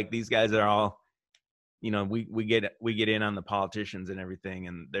like these guys are all, we get in on the politicians and everything,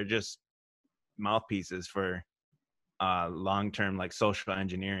 and they're just mouthpieces for long-term like social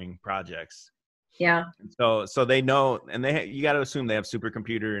engineering projects. Yeah, So they know, and you got to assume they have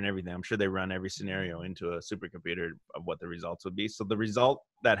supercomputer and everything. I'm sure they run every scenario into a supercomputer of what the results would be. So the result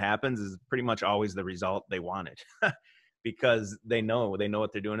that happens is pretty much always the result they wanted, because they know what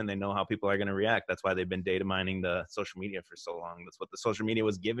they're doing, and they know how people are going to react. That's why they've been data mining the social media for so long. That's what the social media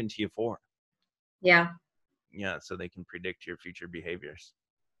was given to you for. yeah. Yeah, so they can predict your future behaviors.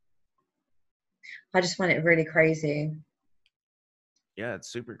 I just find it really crazy. Yeah,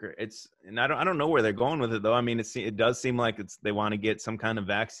 it's super great. And I don't know where they're going with it though. I mean, it does seem like they want to get some kind of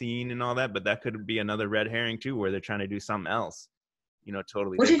vaccine and all that, but that could be another red herring too, where they're trying to do something else,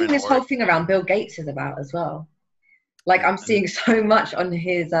 totally What do you think different. this Or whole thing around Bill Gates is about as well? Like, I'm and seeing so much on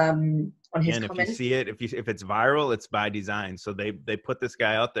his again, if you comments. see it, if it's viral, it's by design. So they put this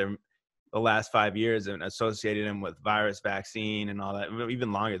guy out there the last 5 years and associated him with virus, vaccine, and all that,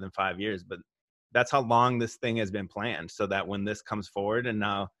 even longer than 5 years. But that's how long this thing has been planned, so that when this comes forward, and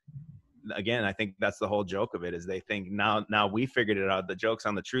now again, I think that's the whole joke of it, is they think now we figured it out. The joke's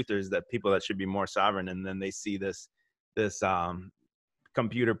on the truthers, that people that should be more sovereign, and then they see this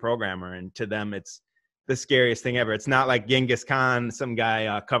computer programmer, and to them it's the scariest thing ever. It's not like Genghis Khan, some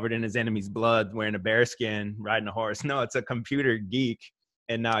guy covered in his enemy's blood, wearing a bear skin, riding a horse. No, it's a computer geek,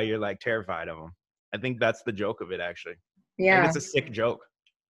 and now you're like terrified of him. I think that's the joke of it, actually. I think Yeah. it's a sick joke.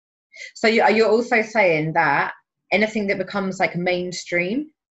 So you're also saying that anything that becomes like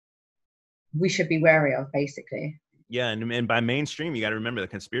mainstream, we should be wary of, basically. Yeah, and by mainstream, you got to remember the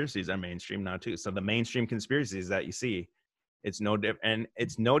conspiracies are mainstream now too. So the mainstream conspiracies that you see, it's no different, and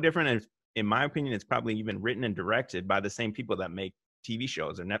it's no different. And in my opinion, it's probably even written and directed by the same people that make TV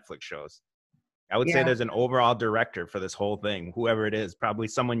shows or Netflix shows. I would say Yeah. there's an overall director for this whole thing, whoever it is, probably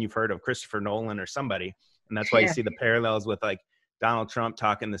someone you've heard of, Christopher Nolan or somebody. And that's why you Yeah. see the parallels with like Donald Trump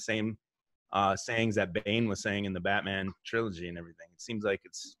talking the same sayings that Bane was saying in the Batman trilogy and everything. It seems like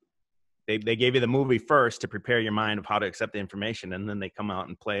they gave you the movie first to prepare your mind of how to accept the information, and then they come out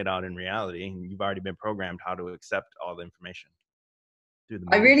and play it out in reality, and you've already been programmed how to accept all the information through the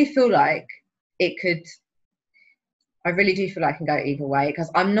movie. I really feel like it could. I really do feel like it can go either way,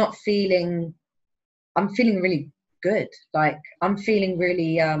 because I'm feeling really good. Like, I'm feeling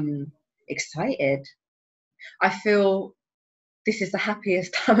really excited. I feel this is the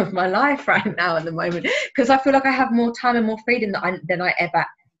happiest time of my life right now at the moment, because I feel like I have more time and more freedom than I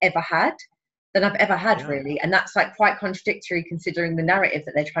ever had, Yeah. really. And that's like quite contradictory, considering the narrative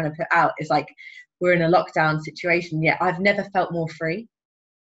that they're trying to put out is like we're in a lockdown situation. Yet I've never felt more free.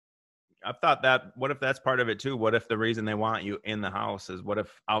 I've thought that, what if that's part of it too? What if the reason they want you in the house is, what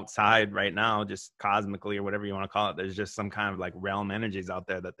if outside right now, just cosmically or whatever you want to call it, there's just some kind of like realm energies out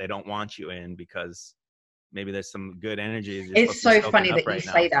there that they don't want you in, because maybe there's some good energies. It's so funny that you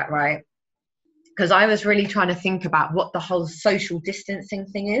say that, right? Because I was really trying to think about what the whole social distancing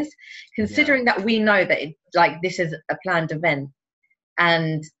thing is, considering that we know that this is a planned event,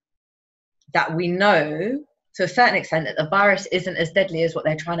 and that we know to a certain extent that the virus isn't as deadly as what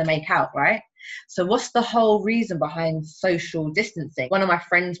they're trying to make out, right? So what's the whole reason behind social distancing? One of my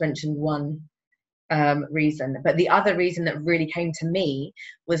friends mentioned one reason, but the other reason that really came to me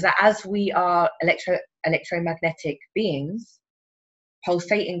was that as we are electromagnetic beings,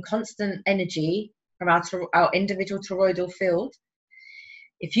 pulsating constant energy from our individual toroidal field,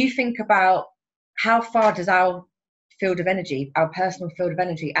 if you think about how far does our field of energy, our personal field of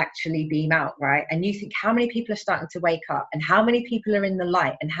energy, actually beam out, right? And you think how many people are starting to wake up, and how many people are in the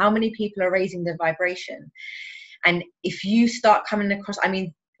light, and how many people are raising the vibration. And if you start coming across, I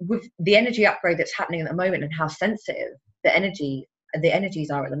mean, with the energy upgrade that's happening at the moment, and how sensitive the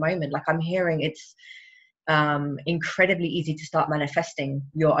energies are at the moment, like I'm hearing it's incredibly easy to start manifesting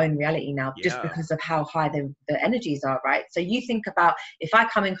your own reality now, just because of how high the energies are, right? So you think about, if I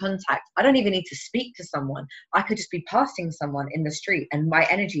come in contact, I don't even need to speak to someone. I could just be passing someone in the street, and my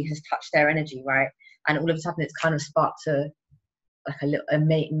energy has touched their energy, right? And all of a sudden it's kind of sparked like a little,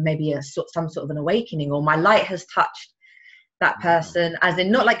 maybe some sort of an awakening, or my light has touched that person. As in,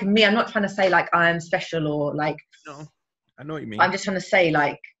 not like me, I'm not trying to say like I am special, or like, no, I know what you mean. I'm just trying to say,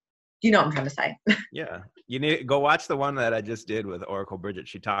 like, You know what I'm trying to say. Yeah, you need to go watch the one that I just did with Oracle Bridget.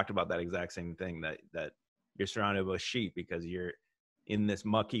 She talked about that exact same thing, that you're surrounded with sheep because you're in this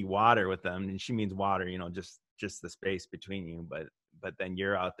mucky water with them, and she means water, you know, just the space between you, but then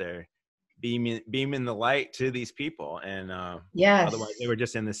you're out there beaming the light to these people, and Yes. otherwise they were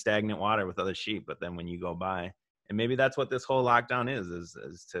just in the stagnant water with other sheep. But then when you go by, and maybe that's what this whole lockdown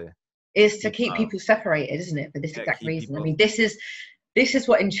is To keep people separated, isn't it? For this exact reason. people, I mean, this is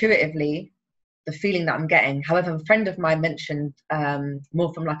what intuitively the feeling that I'm getting. However, a friend of mine mentioned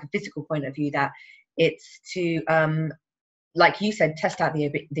more from like a physical point of view that it's to like you said, test out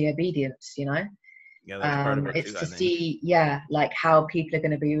the obedience, you know. Yeah, that's part of it It's too, to see, yeah, like how people are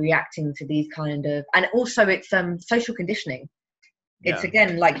going to be reacting to these kind of, and also it's social conditioning. It's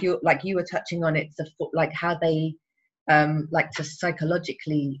again like you were touching on. It's like how they like to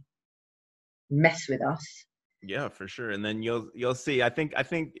psychologically mess with us. Yeah, for sure. And then you'll see. I think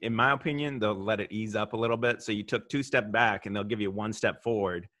in my opinion, they'll let it ease up a little bit. So you took 2 steps back, and they'll give you 1 step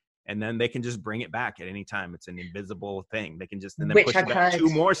forward, and then they can just bring it back at any time. It's an invisible thing. They can just and then push it back 2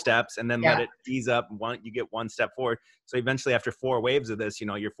 more steps, and then let it ease up. You get 1 step forward. So eventually, after 4 waves of this, you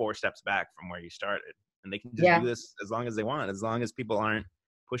know, you're 4 steps back from where you started, and they can just do this as long as they want, as long as people aren't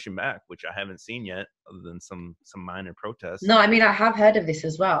pushing back, which I haven't seen yet, other than some minor protests. No, I mean, I have heard of this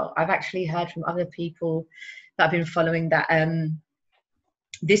as well. I've actually heard from other people that I've been following that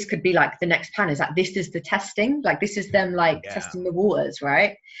this could be like the next plan, is that this is the testing, like this is them like testing the waters,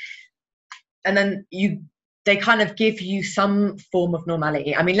 right? And then they kind of give you some form of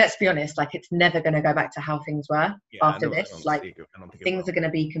normality. I mean, let's be honest, like it's never going to go back to how things were after this. Like things are going to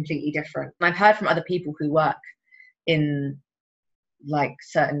be completely different. And I've heard from other people who work in like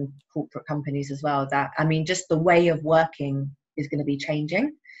certain corporate companies as well that, I mean, just the way of working is going to be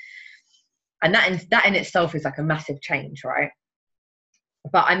changing, and that in itself is like a massive change, right?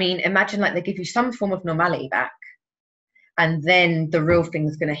 But I mean, imagine like they give you some form of normality back, and then the real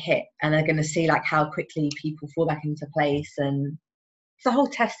thing's going to hit, and they're going to see like how quickly people fall back into place, and it's a whole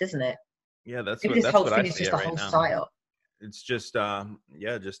test, isn't it? Yeah, that's what I see is just a whole style. It's just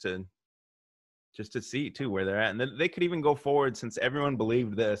just to see too where they're at. And they could even go forward, since everyone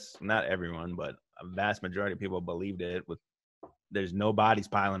believed this, not everyone, but a vast majority of people believed it, there's no bodies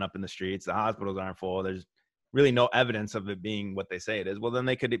piling up in the streets, the hospitals aren't full, there's really no evidence of it being what they say it is. Well, then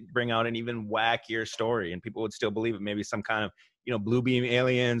they could bring out an even wackier story and people would still believe it. Maybe some kind of, you know, blue beam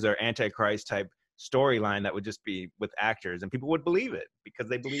aliens or Antichrist type storyline that would just be with actors, and people would believe it because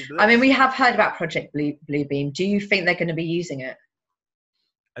they believe this. I mean, we have heard about Project Blue Beam. Do you think they're going to be using it?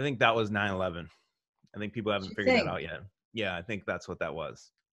 I think that was 9/11. I think people haven't figured that out yet. Yeah, I think that's what that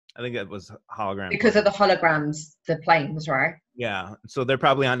was. I think it was hologram. Because of the holograms, the planes, right? Yeah. So they're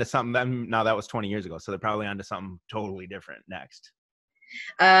probably onto something. Now that was 20 years ago. So they're probably onto something totally different next.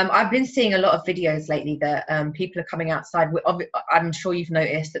 I've been seeing a lot of videos lately that people are coming outside. I'm sure you've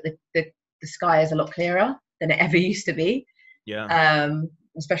noticed that the sky is a lot clearer than it ever used to be. Yeah.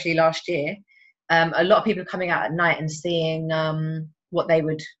 Especially last year. A lot of people are coming out at night and seeing what they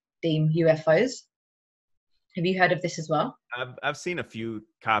would deem UFOs. Have you heard of this as well? I've seen a few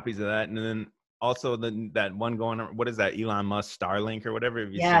copies of that, and then also that one going. What is that? Elon Musk Starlink or whatever.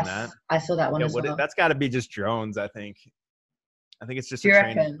 Have you seen that? I saw that one as well. That's got to be just drones. I think it's just a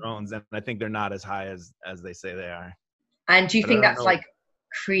train of drones, and I think they're not as high as they say they are. And do you think that's like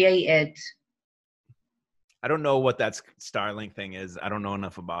created? I don't know what that Starlink thing is. I don't know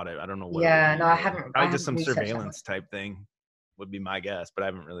enough about it. I don't know what. Yeah, no, I haven't. Probably just some surveillance type thing would be my guess, but I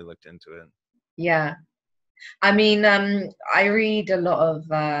haven't really looked into it. Yeah. I mean, I read a lot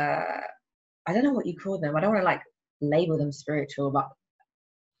of, I don't know what you call them. I don't want to like label them spiritual, but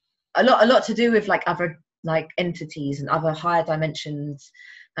a lot to do with like other like entities and other higher dimensions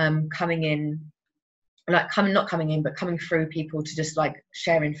coming in, like not coming in, but coming through people to just like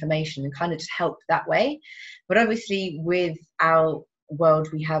share information and kind of just help that way. But obviously with our world,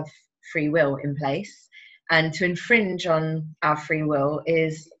 we have free will in place, and to infringe on our free will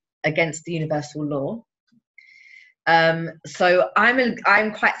is against the universal law. So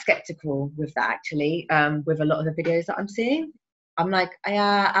I'm quite skeptical with that actually. With a lot of the videos that I'm seeing, I'm like,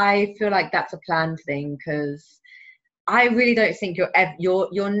 I feel like that's a planned thing, because I really don't think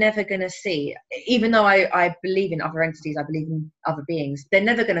you're never gonna see, even though I believe in other entities, I believe in other beings, they're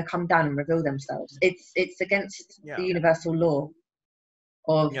never gonna come down and reveal themselves. It's against the universal law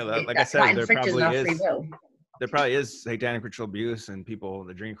of like I said, there probably is free will. There probably is satanic ritual abuse and people,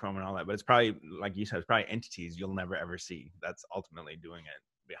 the dream chrome and all that, but it's probably, like you said, it's probably entities you'll never ever see. That's ultimately doing it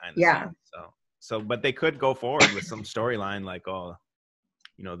behind the scenes. So, but they could go forward with some storyline like,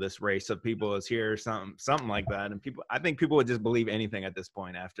 you know, this race of people is here, or something like that. And I think people would just believe anything at this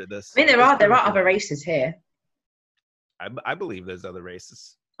point after this. I mean, there are other races here. I believe there's other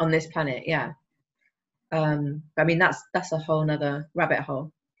races on this planet. Yeah. I mean, that's a whole nother rabbit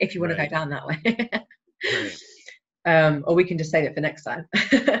hole if you want to go down that way. Or we can just save it for next time.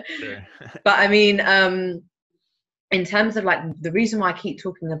 Sure. But I mean, in terms of like the reason why I keep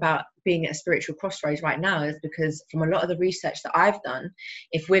talking about being at a spiritual crossroads right now is because from a lot of the research that I've done,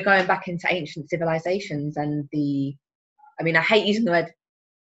 if we're going back into ancient civilizations and I mean, I hate using the word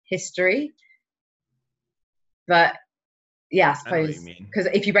history, but yeah, I suppose, because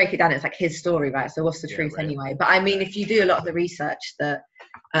if you break it down, it's like his story, right? So what's the truth anyway? But I mean, if you do a lot of the research that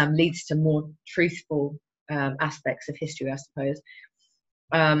leads to more truthful aspects of history, I suppose,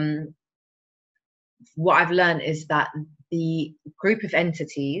 what I've learned is that the group of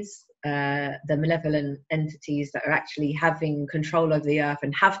entities, the malevolent entities that are actually having control over the earth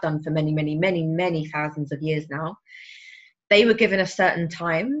and have done for many, many, many, many thousands of years now, they were given a certain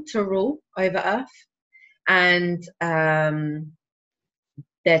time to rule over earth. And their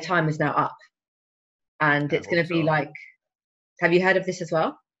time is now up, and it's going to be like, have you heard of this as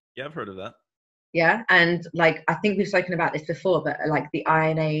well? Yeah, I've heard of that. Yeah, and like I think we've spoken about this before, but like the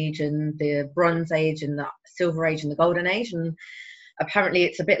Iron Age and the Bronze Age and the Silver Age and the Golden Age, and apparently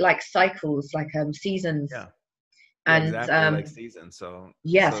it's a bit like cycles, like seasons. Yeah. And exactly, like seasons. So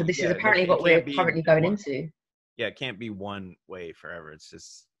this is apparently what we're currently going into. Yeah, it can't be one way forever. It's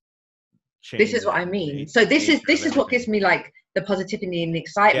just. This is what I mean. So this is what gives me like the positivity and the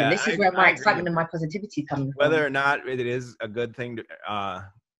excitement. This is where my excitement and my positivity comes from. Whether or not it is a good thing,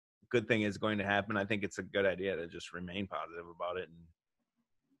 good thing is going to happen. I think it's a good idea to just remain positive about it.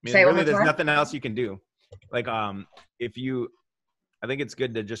 And I mean, really, there's nothing else you can do. Like, I think it's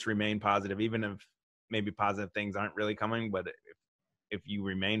good to just remain positive, even if maybe positive things aren't really coming. But if you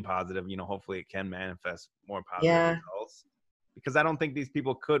remain positive, you know, hopefully it can manifest more positive results. Because I don't think these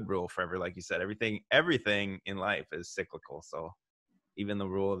people could rule forever. Like you said, everything in life is cyclical. So even the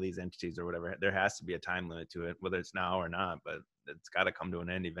rule of these entities or whatever, there has to be a time limit to it, whether it's now or not, but it's got to come to an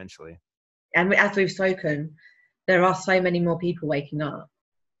end eventually. And as we've spoken, there are so many more people waking up.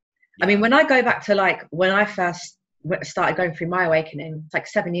 Yeah. I mean, when I go back to like when I first started going through my awakening, it's like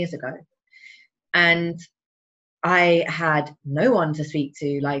 7 years ago, and I had no one to speak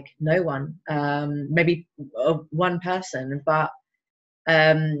to, like no one, maybe one person, but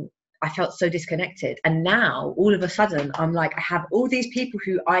I felt so disconnected. And now all of a sudden I'm like, I have all these people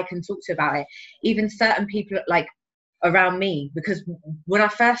who I can talk to about it, even certain people like around me, because when I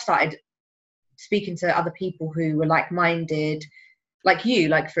first started speaking to other people who were like-minded, like you,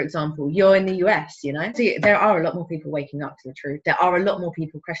 like for example, you're in the US, you know, so there are a lot more people waking up to the truth. There are a lot more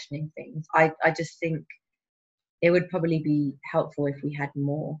people questioning things. I just think it would probably be helpful if we had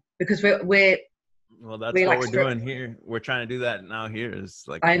more, because we're well, that's what we're doing here. We're trying to do that now here, is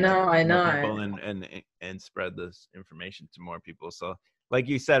like I know people and spread this information to more people. So like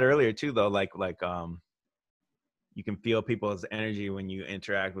you said earlier too, though, like you can feel people's energy when you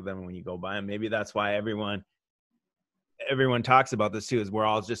interact with them and when you go by them. Maybe that's why everyone talks about this too, is we're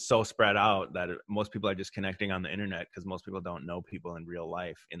all just so spread out that most people are just connecting on the internet, because most people don't know people in real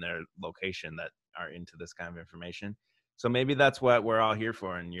life in their location that are into this kind of information. So maybe that's what we're all here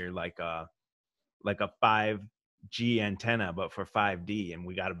for. And you're like a 5G antenna, but for 5D, and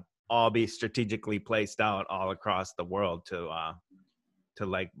we got to all be strategically placed out all across the world to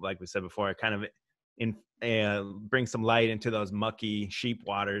like we said before, kind of bring some light into those mucky sheep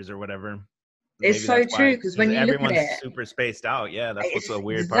waters or whatever. It's so true, because when you look at it, super spaced out. Yeah, that's what's a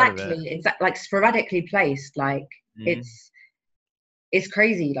weird part of it. Exactly, like sporadically placed. Like it's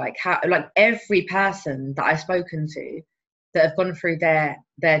crazy. Like how, like every person that I've spoken to that have gone through their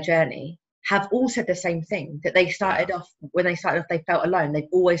journey have all said the same thing, that they started off, when they started off, they felt alone. They've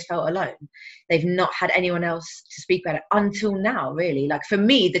always felt alone. They've not had anyone else to speak about it until now, really. Like for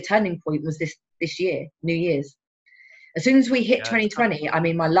me, the turning point was this year, New Year's. As soon as we hit 2020, I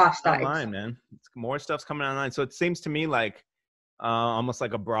mean, my life started. Online, man. More stuff's coming online. So it seems to me like almost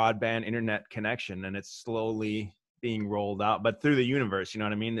like a broadband internet connection, and it's slowly being rolled out, but through the universe, you know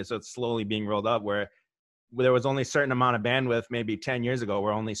what I mean? So it's slowly being rolled out, where there was only a certain amount of bandwidth maybe 10 years ago,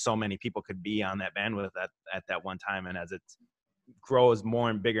 where only so many people could be on that bandwidth at that one time. And as it grows more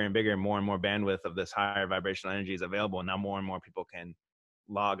and bigger and bigger, more and more bandwidth of this higher vibrational energy is available. And now more and more people can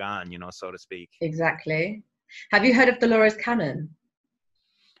log on, you know, so to speak. Exactly. Have you heard of Dolores Cannon?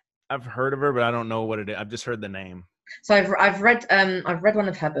 I've heard of her, but I don't know what it is. I've just heard the name. So I've read one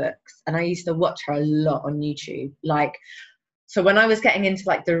of her books, and I used to watch her a lot on YouTube. Like, so when I was getting into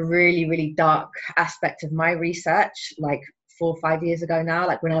like the really, really dark aspect of my research, like 4 or 5 years ago now,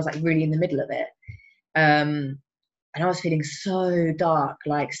 like when I was like really in the middle of it. And I was feeling so dark,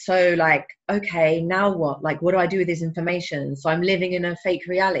 like, so like, okay, now what? Like, what do I do with this information? So I'm living in a fake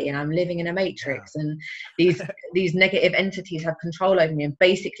reality and I'm living in a matrix, and these negative entities have control over me, and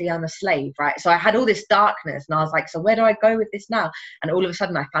basically I'm a slave, right? So I had all this darkness, and I was like, so where do I go with this now? And all of a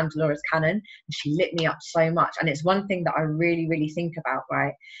sudden I found Dolores Cannon, and she lit me up so much. And it's one thing that I really, really think about,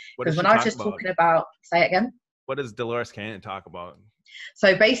 right? Because when I was just talking about, say it again. What does Dolores Cannon talk about?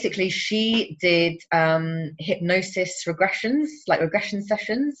 So basically she did hypnosis regressions, like regression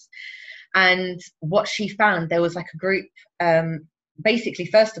sessions. And what she found, there was like a group, basically,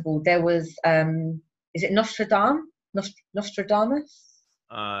 first of all, there was, is it Nostradamus? Nostradamus?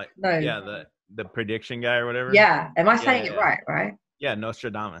 No. Yeah, the prediction guy or whatever. Yeah. Am I saying it right? Yeah,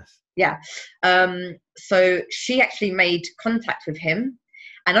 Nostradamus. Yeah. So she actually made contact with him.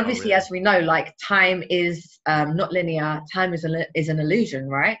 And obviously, really? As we know, like time is not linear. Time is an illusion,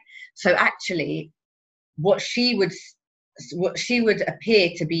 right? So actually, what she would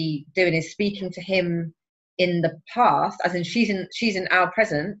appear to be doing is speaking to him in the past, as in she's in our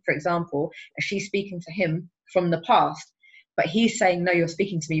present, for example, and she's speaking to him from the past, but he's saying, no, you're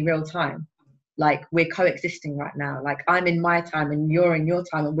speaking to me real time. Like, we're coexisting right now. Like, I'm in my time and you're in your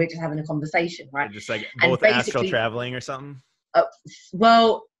time, and we're just having a conversation, right? You're just like both astral traveling or something.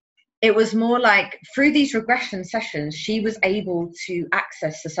 Well, it was more like through these regression sessions, she was able to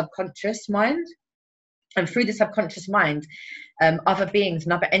access the subconscious mind. And through the subconscious mind, other beings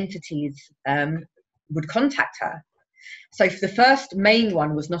and other entities would contact her. So the first main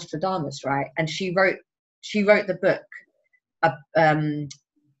one was Nostradamus, right? And she wrote the book,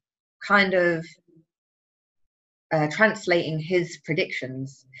 kind of translating his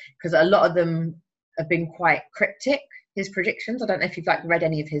predictions, because a lot of them have been quite cryptic. His predictions. I don't know if you've like read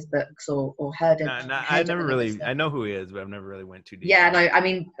any of his books or heard of. I never really. I know who he is, but I've never really went too deep. Yeah, no. I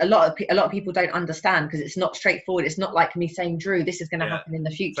mean, a lot of people don't understand because it's not straightforward. It's not like me saying, Drew, this is going to happen in the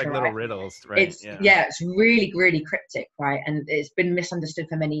future. It's like little riddles, right? It's really, really cryptic, right? And it's been misunderstood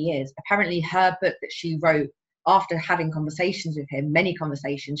for many years. Apparently, her book that she wrote after having conversations with him, many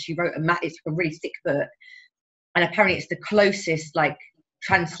conversations, she wrote it's a really thick book, and apparently it's the closest like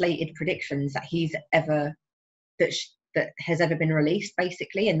translated predictions that he's ever that has ever been released,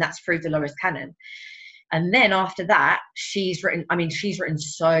 basically, and that's through Dolores Cannon. And then after that, she's written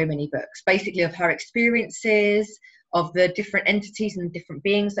so many books, basically, of her experiences, of the different entities and different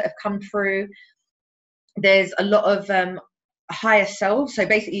beings that have come through. There's a lot of higher self. So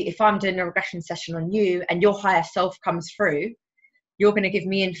basically, if I'm doing a regression session on you and your higher self comes through, you're going to give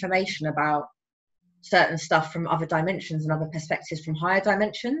me information about certain stuff from other dimensions and other perspectives from higher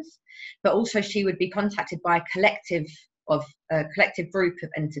dimensions. But also she would be contacted by a collective group of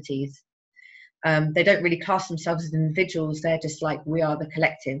entities. They don't really class themselves as individuals. They're just like, we are the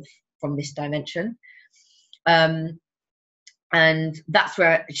collective from this dimension. And that's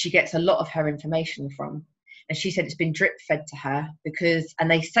where she gets a lot of her information from. And she said it's been drip fed to her because, and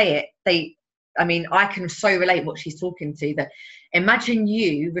they say it, I can so relate what she's talking to, that imagine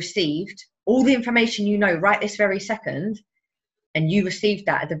you received all the information you know right this very second, and you received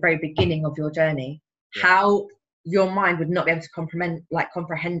that at the very beginning of your journey. Yeah. How your mind would not be able to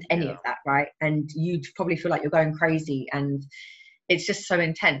comprehend any of that, right? And you'd probably feel like you're going crazy, and it's just so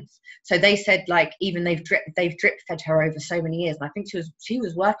intense. So they said, like, even they've drip fed her over so many years, and I think she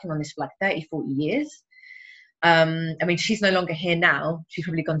was working on this for like 30-40 years. She's no longer here now. She's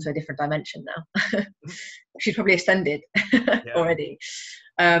probably gone to a different dimension now. She's probably ascended already.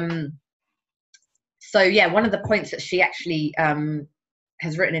 So yeah, one of the points that she actually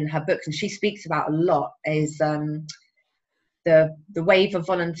has written in her books, and she speaks about a lot, is the wave of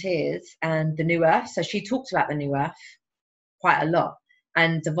volunteers and the New Earth. So she talks about the New Earth quite a lot,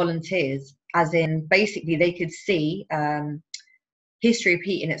 and the volunteers, as in basically they could see history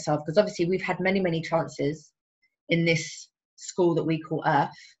repeating itself, because obviously we've had many, many chances in this school that we call Earth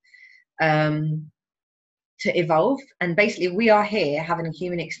to evolve, and basically we are here having a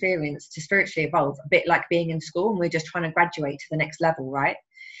human experience to spiritually evolve, a bit like being in school, and we're just trying to graduate to the next level, right?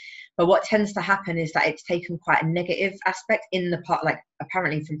 But what tends to happen is that it's taken quite a negative aspect in the part, like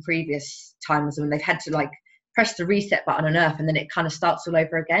apparently from previous times when they've had to like press the reset button on Earth, and then it kind of starts all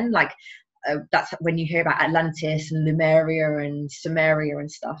over again. Like that's when you hear about Atlantis and Lemuria and Sumeria and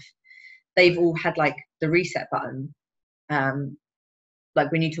stuff. They've all had like the reset button,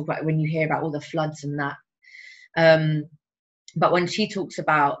 like when you hear about all the floods and that. But when she talks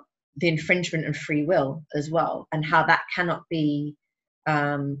about the infringement of free will as well, and how that cannot be,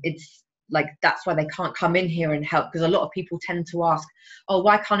 it's like, that's why they can't come in here and help, because a lot of people tend to ask, oh,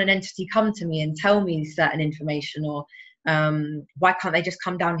 why can't an entity come to me and tell me certain information, or Why can't they just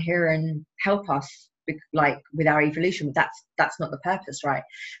come down here and help us, like with our evolution? That's not the purpose, right?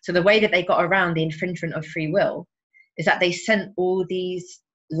 So the way that they got around the infringement of free will is that they sent all these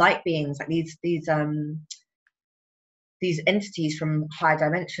light beings, like these entities from higher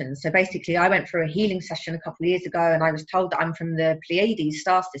dimensions. So basically, I went through a healing session a couple of years ago, and I was told that I'm from the Pleiades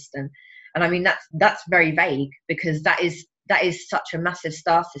star system. And I mean, that's very vague, because that is such a massive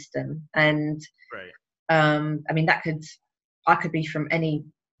star system. And right. I mean, I could be from any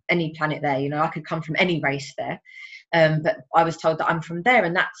planet there. You know, I could come from any race there. But I was told that I'm from there,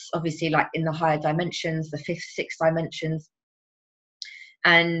 and that's obviously like in the higher dimensions, the fifth, sixth dimensions.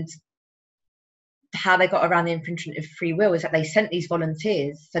 And how they got around the infringement of free will is that they sent these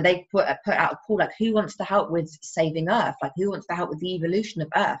volunteers. So they put out a call, like, who wants to help with saving Earth? Like, who wants to help with the evolution of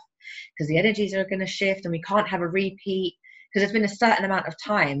Earth? Because the energies are going to shift, and we can't have a repeat, because there's been a certain amount of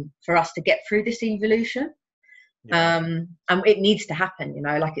time for us to get through this evolution. Yeah. And it needs to happen, you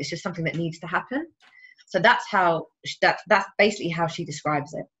know, like, it's just something that needs to happen. So that's basically how she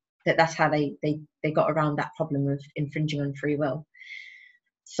describes it, that's how they got around that problem of infringing on free will.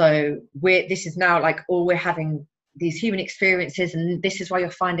 So this is now like, we're having these human experiences, and this is why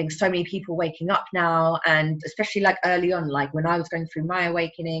you're finding so many people waking up now, and especially like early on, like when I was going through my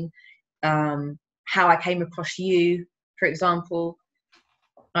awakening, how I came across you, for example.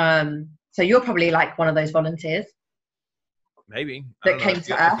 So you're probably like one of those volunteers. Maybe. That came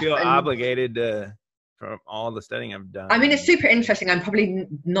to Earth. I feel obligated from all the studying I've done. I mean, it's super interesting. I'm probably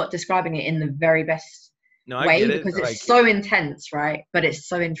not describing it in the very best way, because it's like, so intense, right? But it's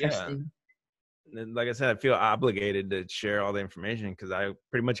so interesting. Yeah. And like I said, I feel obligated to share all the information, because I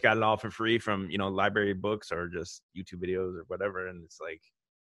pretty much got it all for free from, you know, library books or just YouTube videos or whatever. And it's like,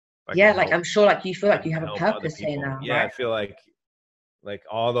 yeah, like, I'm sure like you feel like you have a purpose here now. Yeah, right? I feel like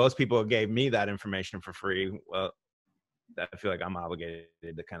all those people gave me that information for free. Well, I feel like I'm obligated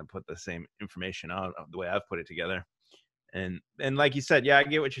to kind of put the same information out the way I've put it together. And like you said, yeah, I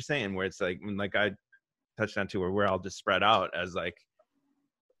get what you're saying, where it's like I touched on too, where we're all just spread out as like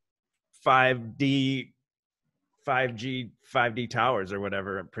 5G towers or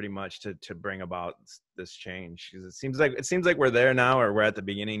whatever, pretty much to bring about this change. Because it seems like we're there now, or we're at the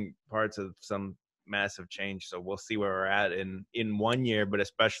beginning parts of some massive change. So we'll see where we're at in 1 year, but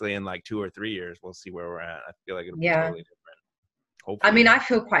especially in like 2 or 3 years, we'll see where we're at. I feel like it'll be totally different. Hopefully. I mean, I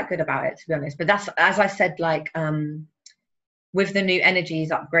feel quite good about it, to be honest. But that's, as I said, like with the new energies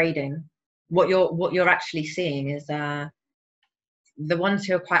upgrading, what you're actually seeing is the ones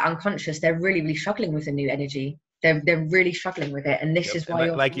who are quite unconscious, they're really, really struggling with the new energy. They're really struggling with it. And this is why,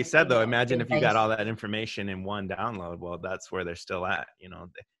 like you said, though, imagine if you got all that information in one download. Well, that's where they're still at, you know.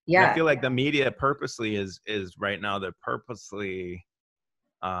 Yeah. And I feel like the media purposely is right now, they're purposely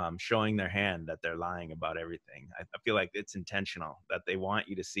showing their hand that they're lying about everything. I feel like it's intentional, that they want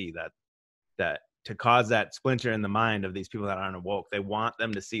you to see that to cause that splinter in the mind of these people that aren't awoke. They want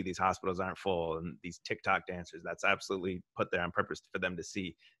them to see these hospitals aren't full, and these TikTok dancers, that's absolutely put there on purpose for them to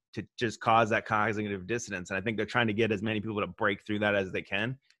see, to just cause that cognitive dissonance. And I think they're trying to get as many people to break through that as they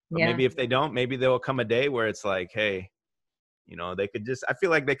can. But maybe if they don't, maybe there will come a day where it's like, hey, you know, they could just, I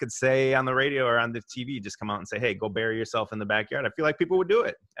feel like they could say on the radio or on the TV, just come out and say, hey, go bury yourself in the backyard. I feel like people would do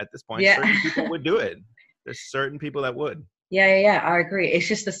it at this point. Yeah. Certain people would do it. There's certain people that would. Yeah, I agree. It's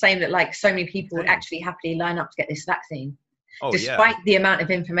just the same that like so many people would actually happily line up to get this vaccine. Despite the amount of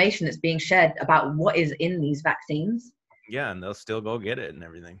information that's being shared about what is in these vaccines. Yeah, and they'll still go get it and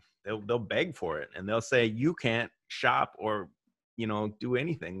everything. They'll beg for it, and they'll say you can't shop or, you know, do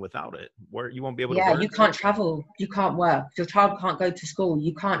anything without it. Where you won't be able to work. You can't travel, you can't work, your child can't go to school,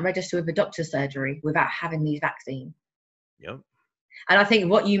 you can't register with a doctor's surgery without having these vaccines. Yep. And I think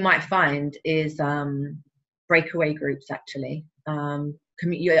what you might find is breakaway groups, actually. I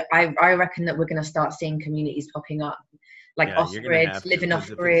reckon that we're going to start seeing communities popping up, like off-grid, living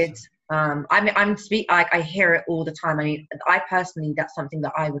off-grid. I hear it all the time. I mean, I personally, that's something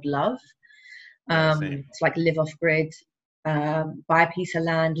that I would love. To like live off-grid, buy a piece of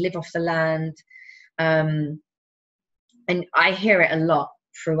land, live off the land. And I hear it a lot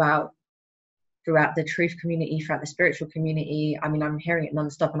throughout the truth community, throughout the spiritual community. I mean, I'm hearing it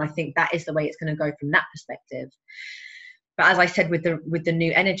nonstop, and I think that is the way it's going to go from that perspective. But as I said, with the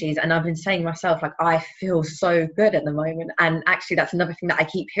new energies, and I've been saying myself, like, I feel so good at the moment. And actually, that's another thing that I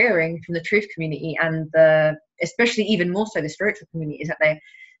keep hearing from the truth community, and especially even more so the spiritual community, is that they're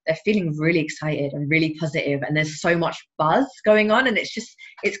feeling really excited and really positive, and there's so much buzz going on. And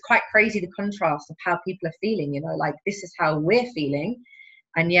it's quite crazy, the contrast of how people are feeling, you know, like this is how we're feeling.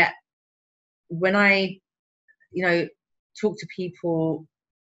 And yet when I, you know, talk to people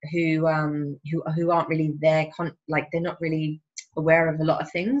who aren't really there, like they're not really aware of a lot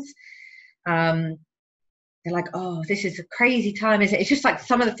of things. They're like, oh, this is a crazy time, is it? It's just like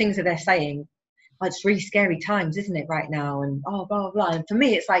some of the things that they're saying. Oh, it's really scary times, isn't it, right now? And oh, blah, blah, blah. And for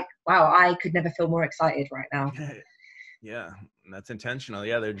me, it's like, wow, I could never feel more excited right now. Yeah, that's intentional.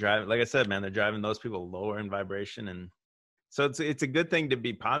 Yeah, they're driving, like I said, man, they're driving those people lower in vibration. And so it's a good thing to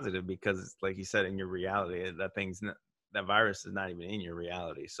be positive, because like you said, in your reality, that virus is not even in your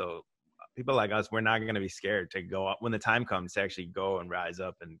reality. So people like us, we're not going to be scared to go up when the time comes to actually go and rise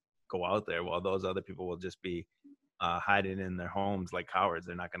up and go out there, while those other people will just be hiding in their homes like cowards.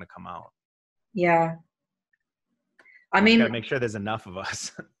 They're not going to come out. Yeah. I mean, gotta make sure there's enough of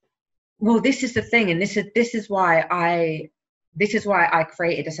us. Well, this is the thing, and this is why I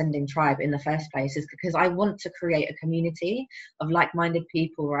created Ascending Tribe in the first place, is because I want to create a community of like-minded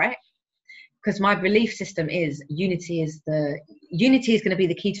people, right? Because my belief system is unity is going to be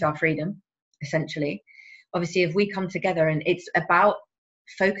the key to our freedom, essentially. Obviously, if we come together, and it's about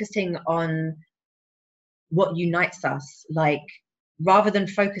focusing on what unites us, like rather than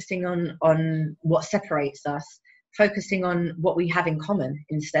focusing on what separates us, focusing on what we have in common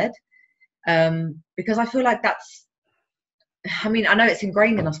instead. Because I feel like I know it's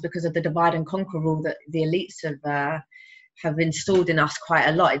ingrained in us because of the divide and conquer rule that the elites have installed in us quite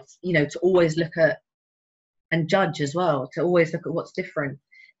a lot. It's, to always look at and judge as well, to always look at what's different.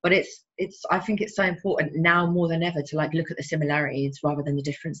 But I think it's so important now more than ever to like look at the similarities rather than the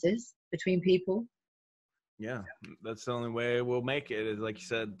differences between people. Yeah, that's the only way we'll make it, is like you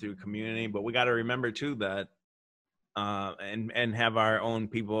said, through community. But we got to remember too that and have our own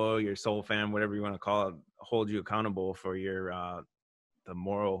people, your soul fam, whatever you want to call it, hold you accountable for your the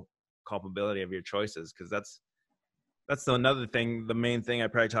moral culpability of your choices. Because that's another thing. The main thing I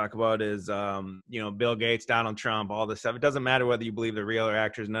probably talk about is Bill Gates, Donald Trump, all this stuff. It doesn't matter whether you believe they're real or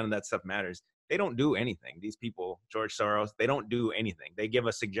actors. None of that stuff matters. They don't do anything. These people, George Soros, they don't do anything. They give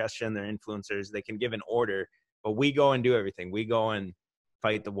a suggestion. They're influencers. They can give an order, but we go and do everything. We go and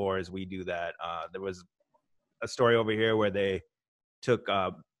fight the wars. We do that. There was a story over here where they took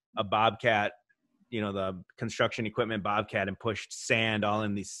a Bobcat, the construction equipment Bobcat, and pushed sand all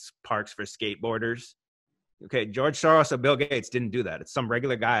in these parks for skateboarders. Okay, George Soros or Bill Gates didn't do that. It's some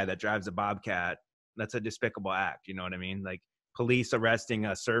regular guy that drives a Bobcat. That's a despicable act. You know what I mean? Like police arresting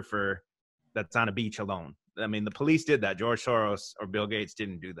a surfer that's on a beach alone. I mean, the police did that. George Soros or Bill Gates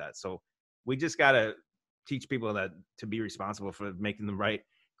didn't do that. So we just got to teach people that to be responsible for making the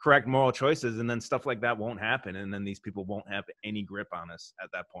correct moral choices, and then stuff like that won't happen. And then these people won't have any grip on us at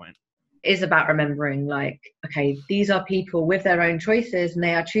that point. Is about remembering, like, okay, these are people with their own choices, and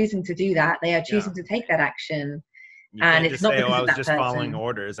they are choosing to do that. They are choosing to take that action. And it's not because I was just following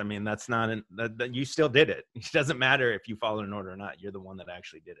orders. I mean, that's not that you still did it. It doesn't matter if you followed an order or not. You're the one that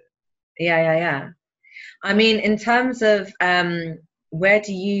actually did it. Yeah. I mean, in terms of where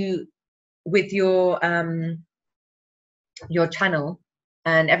do you, with your channel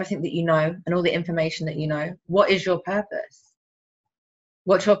and everything that you know and all the information that you know, what is your purpose?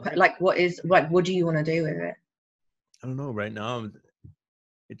 What's your what do you want to do with it? I don't know. Right now,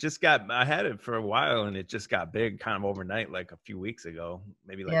 I had it for a while, and it just got big kind of overnight, like a few weeks ago,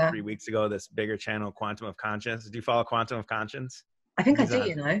 maybe 3 weeks ago. This bigger channel, Quantum of Conscience. Do you follow Quantum of Conscience? I think I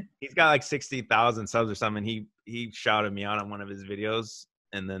do. He's got like 60,000 subs or something. He shouted me out on one of his videos,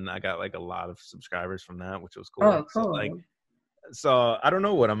 and then I got like a lot of subscribers from that, which was cool. Oh, cool. So I don't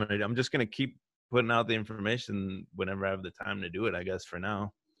know what I'm gonna do. I'm just gonna keep putting out the information whenever I have the time to do it, I guess, for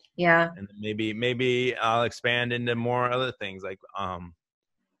now. Yeah. And maybe I'll expand into more other things, like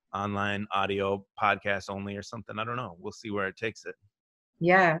online audio podcast only or something. I don't know. We'll see where it takes it.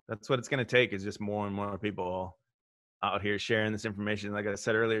 Yeah. That's what it's going to take, is just more and more people out here sharing this information. Like I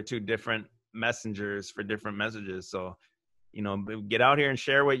said earlier, too, different messengers for different messages. So, get out here and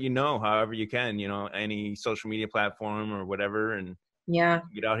share what you know, however you can, any social media platform or whatever. And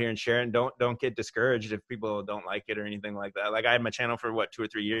get out here and share it, and don't get discouraged if people don't like it or anything like that. Like I had my channel for 2 or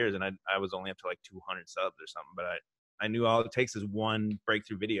 3 years, and I was only up to like 200 subs or something, but I knew all it takes is one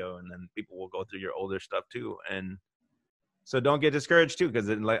breakthrough video, and then people will go through your older stuff too. And so don't get discouraged too, because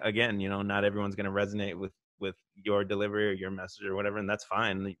again, not everyone's going to resonate with your delivery or your message or whatever, and that's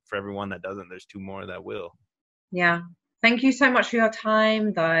fine. For everyone that doesn't, there's 2 more that will. Yeah. Thank you so much for your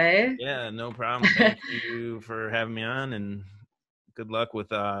time, though. Yeah, no problem. Thank you for having me on, and good luck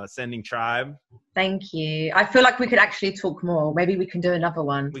with Ascending Tribe. Thank you. I feel like we could actually talk more. Maybe we can do another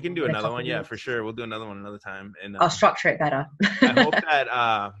one. We can do another one. Yeah, for sure. We'll do another one another time. And I'll structure it better. I hope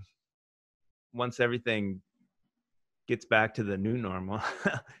that once everything gets back to the new normal,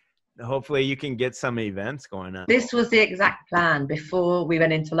 Hopefully you can get some events going on. This was the exact plan before we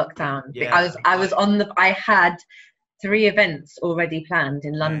went into lockdown. Yeah. I had 3 events already planned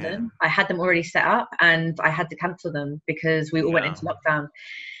in London. Man. I had them already set up and I had to cancel them because we all went into lockdown.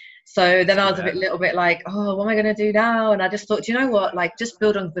 So then I was a little bit like, oh, what am I going to do now? And I just thought, you know what, like, just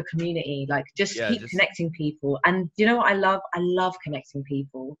build on the community, like, just keep connecting people. And you know what I love? I love connecting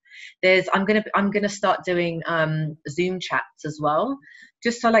people. I'm going to start doing Zoom chats as well,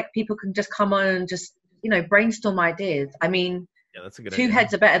 just so like people can just come on and just, you know, brainstorm ideas. I mean, yeah, that's a good 2 idea.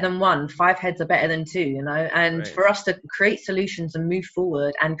 heads are better than 1, 5 heads are better than 2, you know, and for us to create solutions and move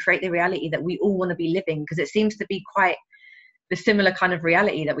forward and create the reality that we all want to be living, because it seems to be quite the similar kind of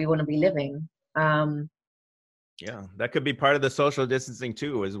reality that we want to be living. Yeah, that could be part of the social distancing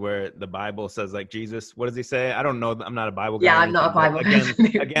too, is where the Bible says, like, Jesus, what does he say? I don't know. I'm not a Bible guy. Yeah, I'm not a Bible guy.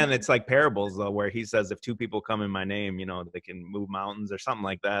 Again, it's like parables though, where he says, if 2 people come in my name, you know, they can move mountains or something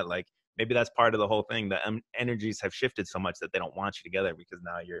like that. Like, maybe that's part of the whole thing. The energies have shifted so much that they don't want you together, because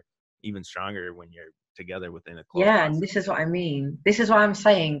now you're even stronger when you're together within a close process. And this is what I mean. This is why I'm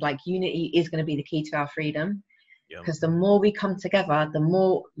saying, like, unity is going to be the key to our freedom. Because the more we come together, the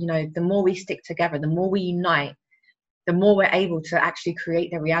more, you know, the more we stick together, the more we unite, the more we're able to actually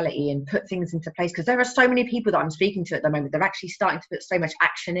create the reality and put things into place. Because there are so many people that I'm speaking to at the moment, they're actually starting to put so much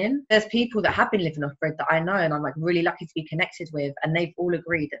action in. There's people that have been living off bread that I know, and I'm like really lucky to be connected with, and they've all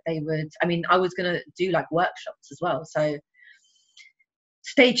agreed that they would. I mean, I was going to do like workshops as well, so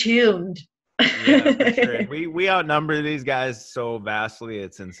stay tuned. Yeah, for sure. We outnumber these guys so vastly,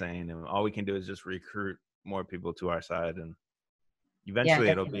 it's insane, and all we can do is just recruit more people to our side, and eventually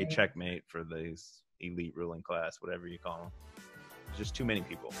it'll be checkmate for these elite ruling class, whatever you call them. There's just too many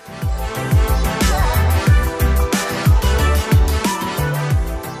people.